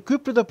that we are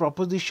equipped with the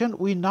proposition,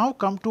 we now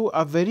come to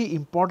a very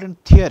important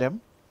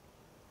theorem.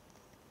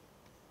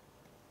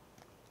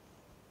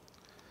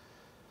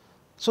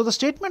 So, the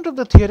statement of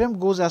the theorem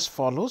goes as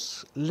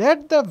follows: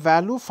 let the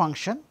value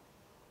function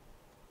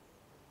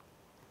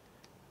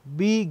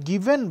be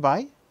given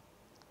by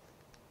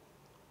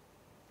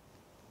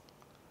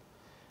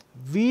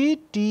v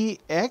t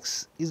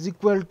x is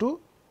equal to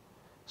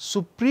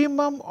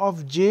supremum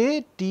of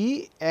j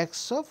t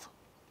x of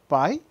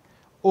pi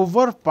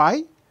over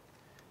pi,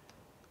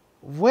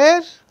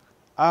 where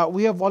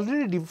we have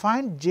already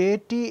defined j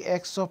t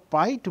x of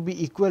pi to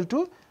be equal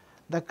to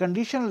the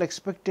conditional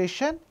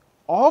expectation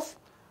of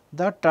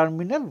the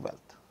terminal wealth.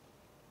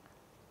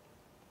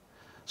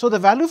 So, the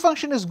value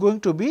function is going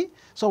to be,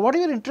 so what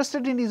you are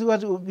interested in is you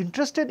are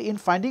interested in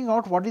finding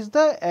out what is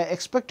the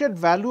expected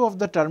value of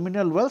the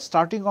terminal wealth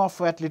starting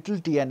off at little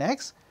t n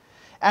x,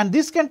 and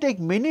this can take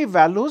many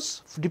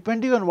values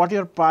depending on what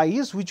your pi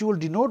is, which you will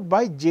denote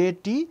by j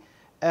t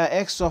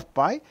x of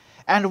pi,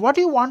 and what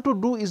you want to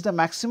do is the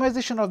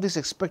maximization of this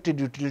expected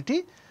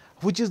utility,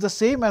 which is the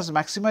same as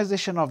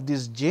maximization of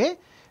this j,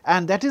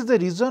 and that is the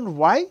reason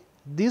why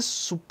this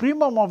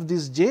supremum of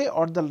this j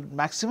or the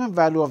maximum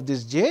value of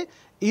this j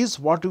is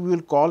what we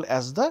will call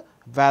as the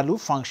value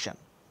function.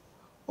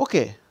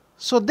 Okay.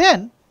 So,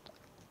 then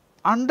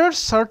under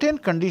certain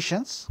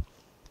conditions,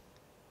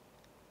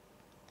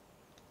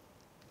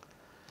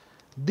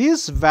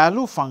 this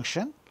value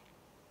function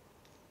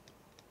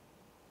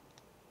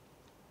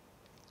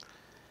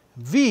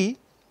v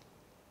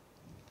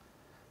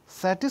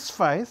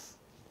satisfies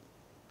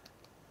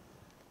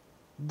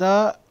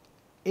the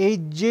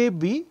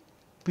HJB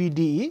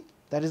PDE,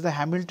 that is the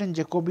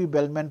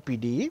Hamilton-Jacobi-Bellman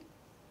PDE.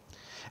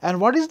 And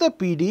what is the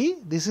PDE?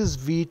 This is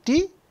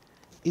Vt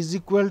is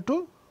equal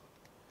to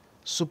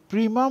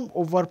supremum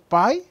over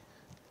pi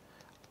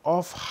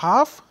of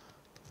half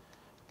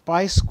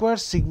pi square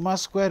sigma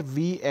square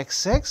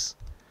Vxx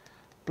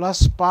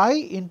plus pi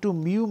into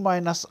mu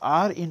minus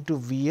r into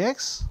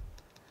Vx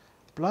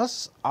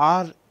plus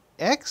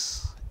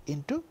Rx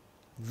into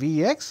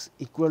Vx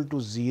equal to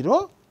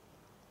 0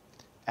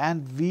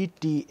 and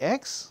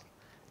Vtx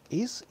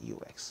is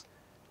Ux.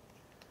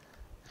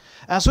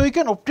 And so, you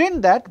can obtain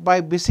that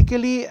by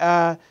basically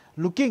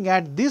looking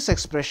at this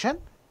expression,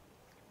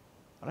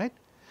 right.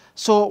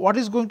 So, what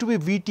is going to be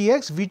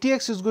Vtx?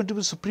 Vtx is going to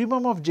be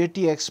supremum of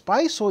Jtx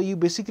pi. So, you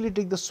basically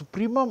take the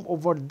supremum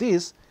over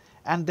this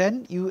and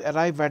then you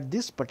arrive at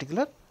this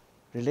particular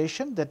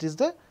relation, that is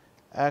the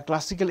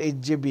classical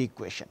HJB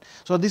equation.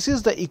 So, this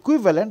is the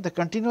equivalent, the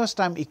continuous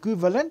time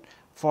equivalent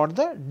for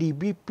the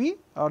DBP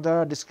or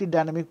the discrete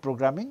dynamic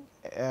programming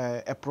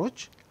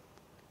approach.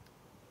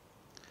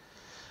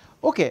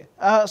 Okay,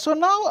 so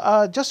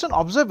now just an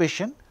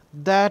observation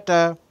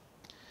that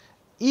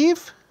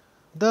if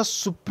the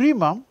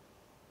supremum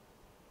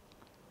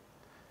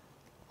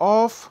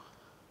of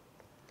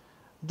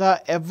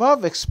the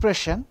above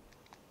expression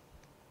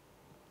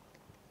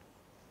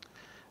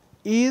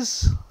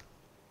is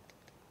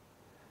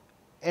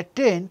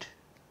attained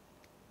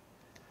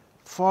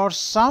for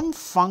some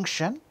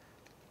function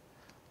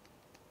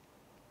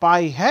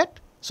pi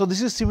hat. So,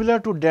 this is similar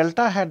to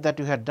delta hat that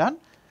you had done.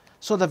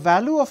 So, the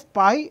value of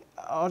pi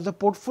or the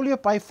portfolio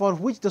pi for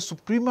which the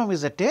supremum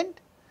is attained,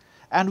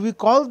 and we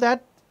call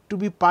that to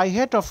be pi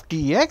hat of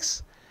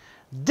Tx,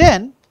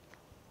 then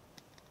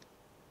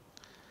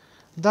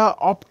the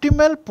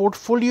optimal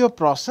portfolio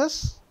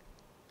process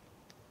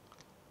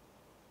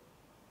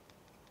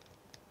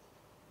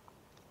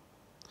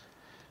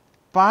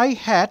pi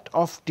hat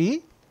of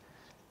T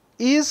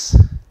is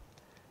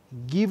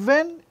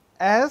given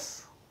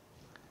as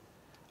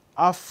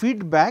a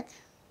feedback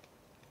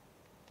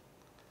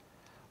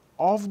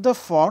of the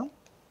form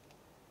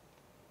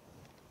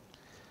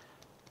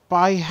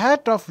pi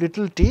hat of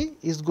little t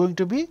is going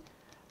to be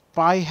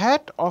pi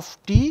hat of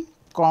t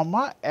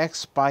comma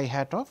x pi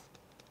hat of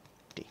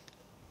t.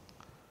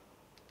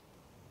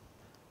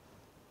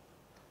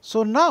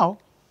 So, now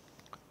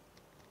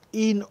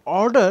in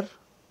order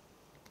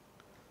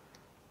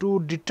to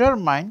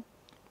determine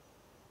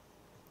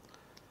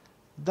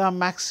the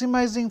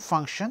maximizing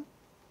function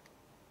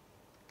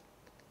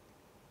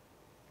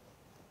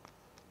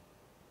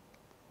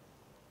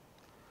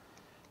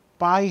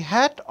pi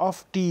hat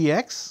of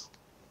Tx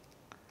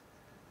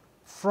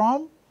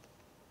from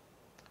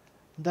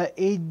the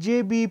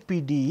HJB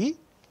PDE,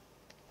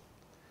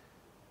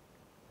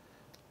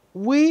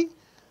 we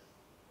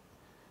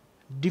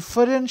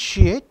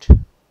differentiate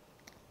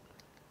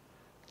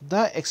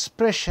the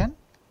expression.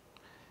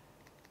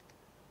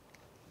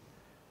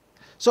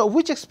 So,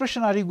 which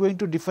expression are you going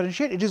to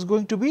differentiate? It is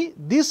going to be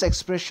this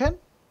expression.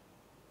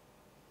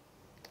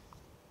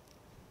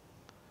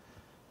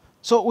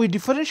 So, we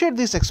differentiate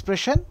this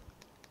expression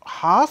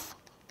half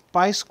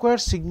pi square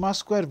sigma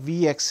square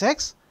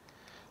Vxx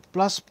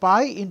plus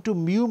pi into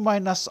mu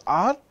minus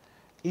r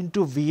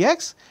into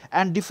Vx,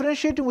 and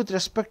differentiating with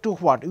respect to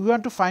what? We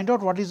want to find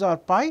out what is our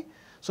pi.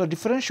 So,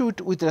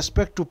 differentiate with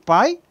respect to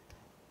pi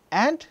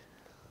and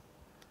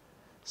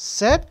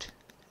set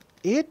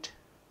it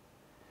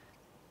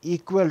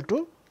equal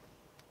to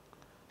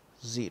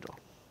 0.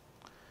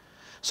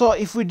 So,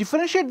 if we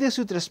differentiate this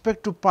with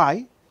respect to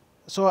pi,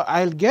 so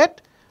I will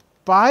get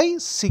pi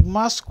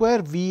sigma square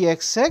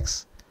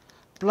Vxx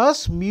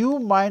plus mu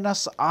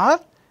minus r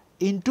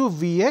into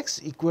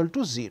Vx equal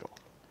to 0.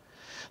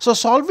 So,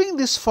 solving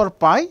this for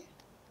pi,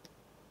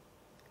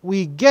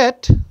 we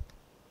get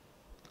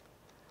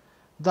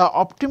the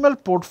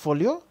optimal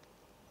portfolio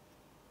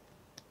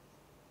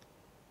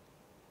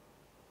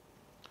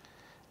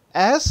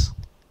as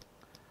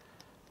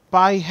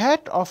pi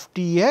hat of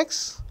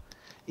Tx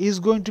is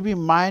going to be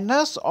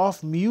minus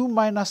of mu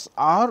minus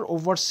r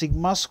over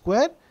sigma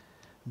square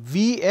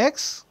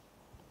Vx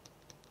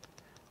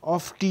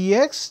of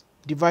Tx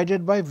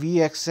divided by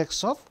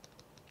Vxx of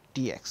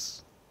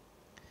Tx.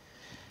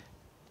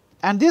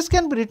 And this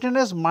can be written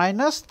as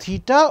minus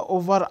theta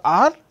over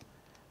r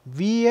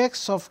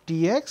Vx of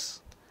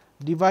Tx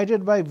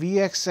divided by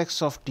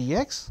Vxx of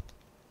Tx,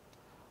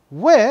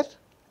 where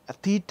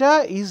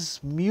theta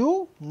is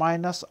mu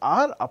minus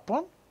r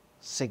upon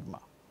sigma.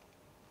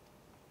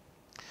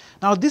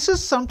 Now, this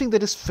is something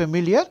that is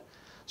familiar.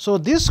 So,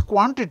 this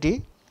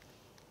quantity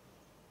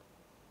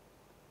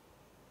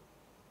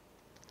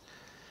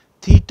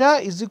theta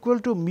is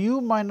equal to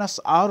mu minus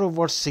r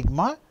over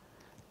sigma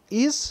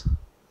is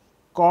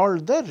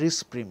called the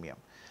risk premium.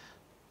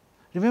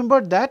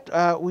 Remember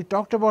that we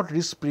talked about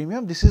risk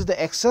premium. This is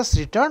the excess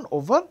return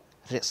over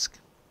risk.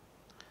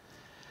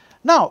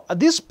 Now,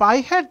 this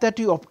pi hat that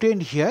you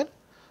obtained here,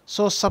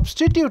 so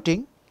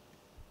substituting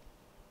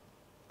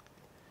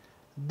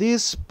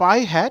this pi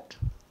hat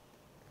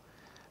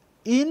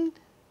in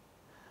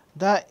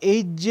the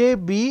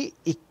HJB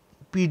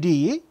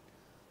PDE.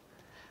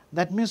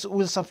 That means, we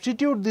will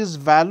substitute this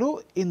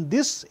value in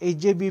this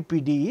HJB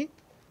PDE.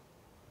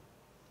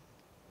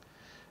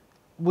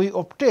 We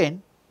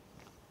obtain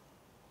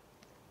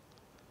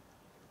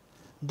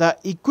the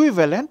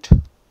equivalent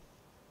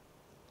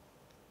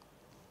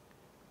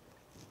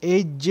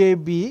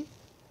HJB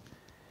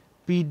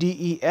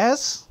PDE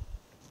as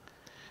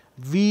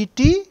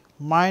Vt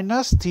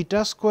minus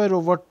theta square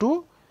over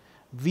 2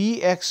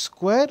 Vx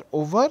square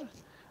over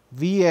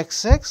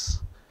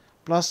Vxx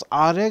plus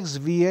Rx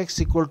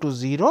Vx equal to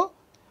 0,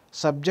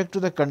 subject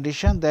to the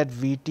condition that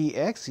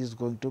Vtx is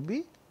going to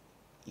be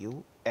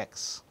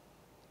Ux.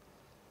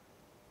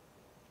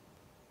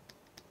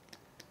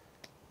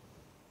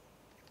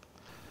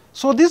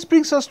 So, this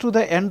brings us to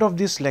the end of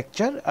this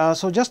lecture.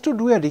 So, just to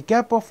do a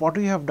recap of what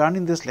we have done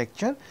in this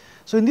lecture.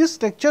 So, in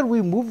this lecture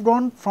we moved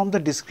on from the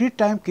discrete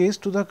time case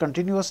to the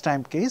continuous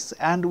time case,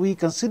 and we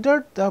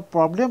considered the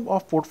problem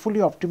of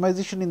portfolio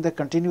optimization in the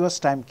continuous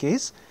time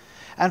case.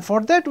 And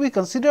for that we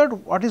considered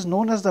what is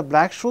known as the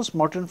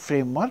Black-Scholes-Merton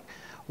framework,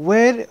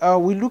 where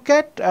we look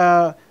at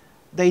the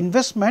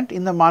investment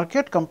in the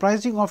market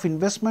comprising of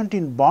investment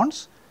in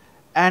bonds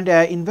and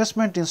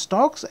investment in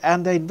stocks,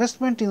 and the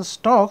investment in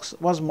stocks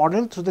was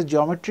modeled through the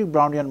geometric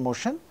Brownian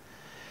motion.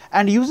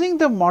 And using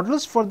the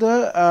models for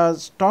the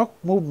stock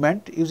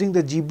movement using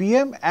the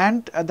GBM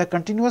and the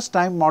continuous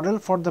time model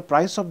for the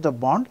price of the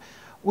bond,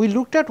 we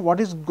looked at what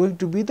is going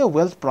to be the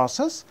wealth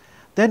process.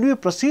 Then we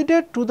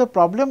proceeded to the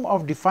problem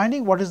of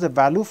defining what is the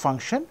value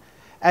function,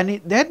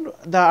 and then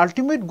the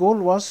ultimate goal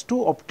was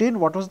to obtain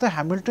what was the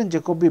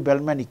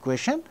Hamilton-Jacobi-Bellman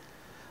equation.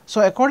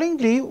 So,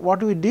 accordingly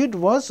what we did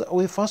was,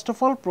 we first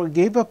of all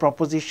gave a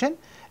proposition,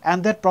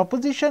 and that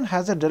proposition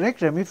has a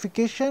direct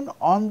ramification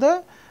on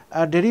the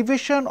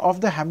derivation of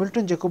the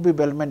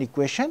Hamilton-Jacobi-Bellman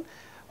equation,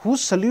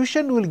 whose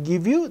solution will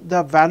give you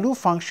the value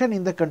function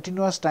in the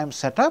continuous time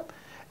setup,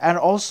 and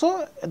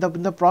also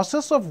in the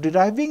process of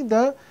deriving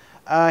the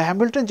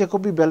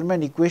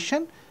Hamilton-Jacobi-Bellman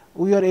equation,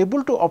 we are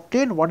able to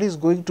obtain what is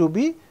going to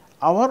be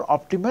our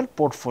optimal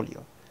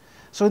portfolio.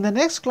 So, in the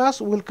next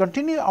class we will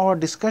continue our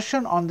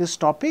discussion on this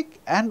topic,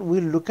 and we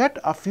will look at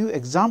a few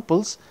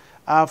examples.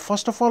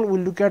 First of all, we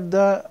will look at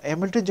the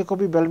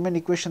Hamilton-Jacobi-Bellman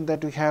equation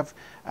that we have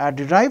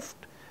derived,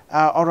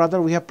 or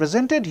rather we have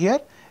presented here,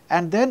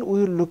 and then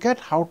we will look at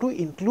how to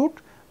include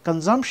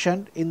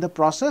consumption in the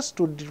process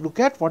to look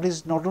at what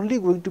is not only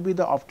going to be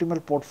the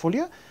optimal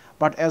portfolio,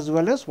 but as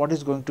well as what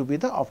is going to be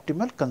the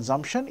optimal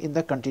consumption in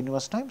the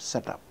continuous time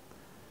setup.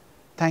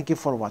 Thank you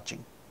for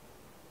watching.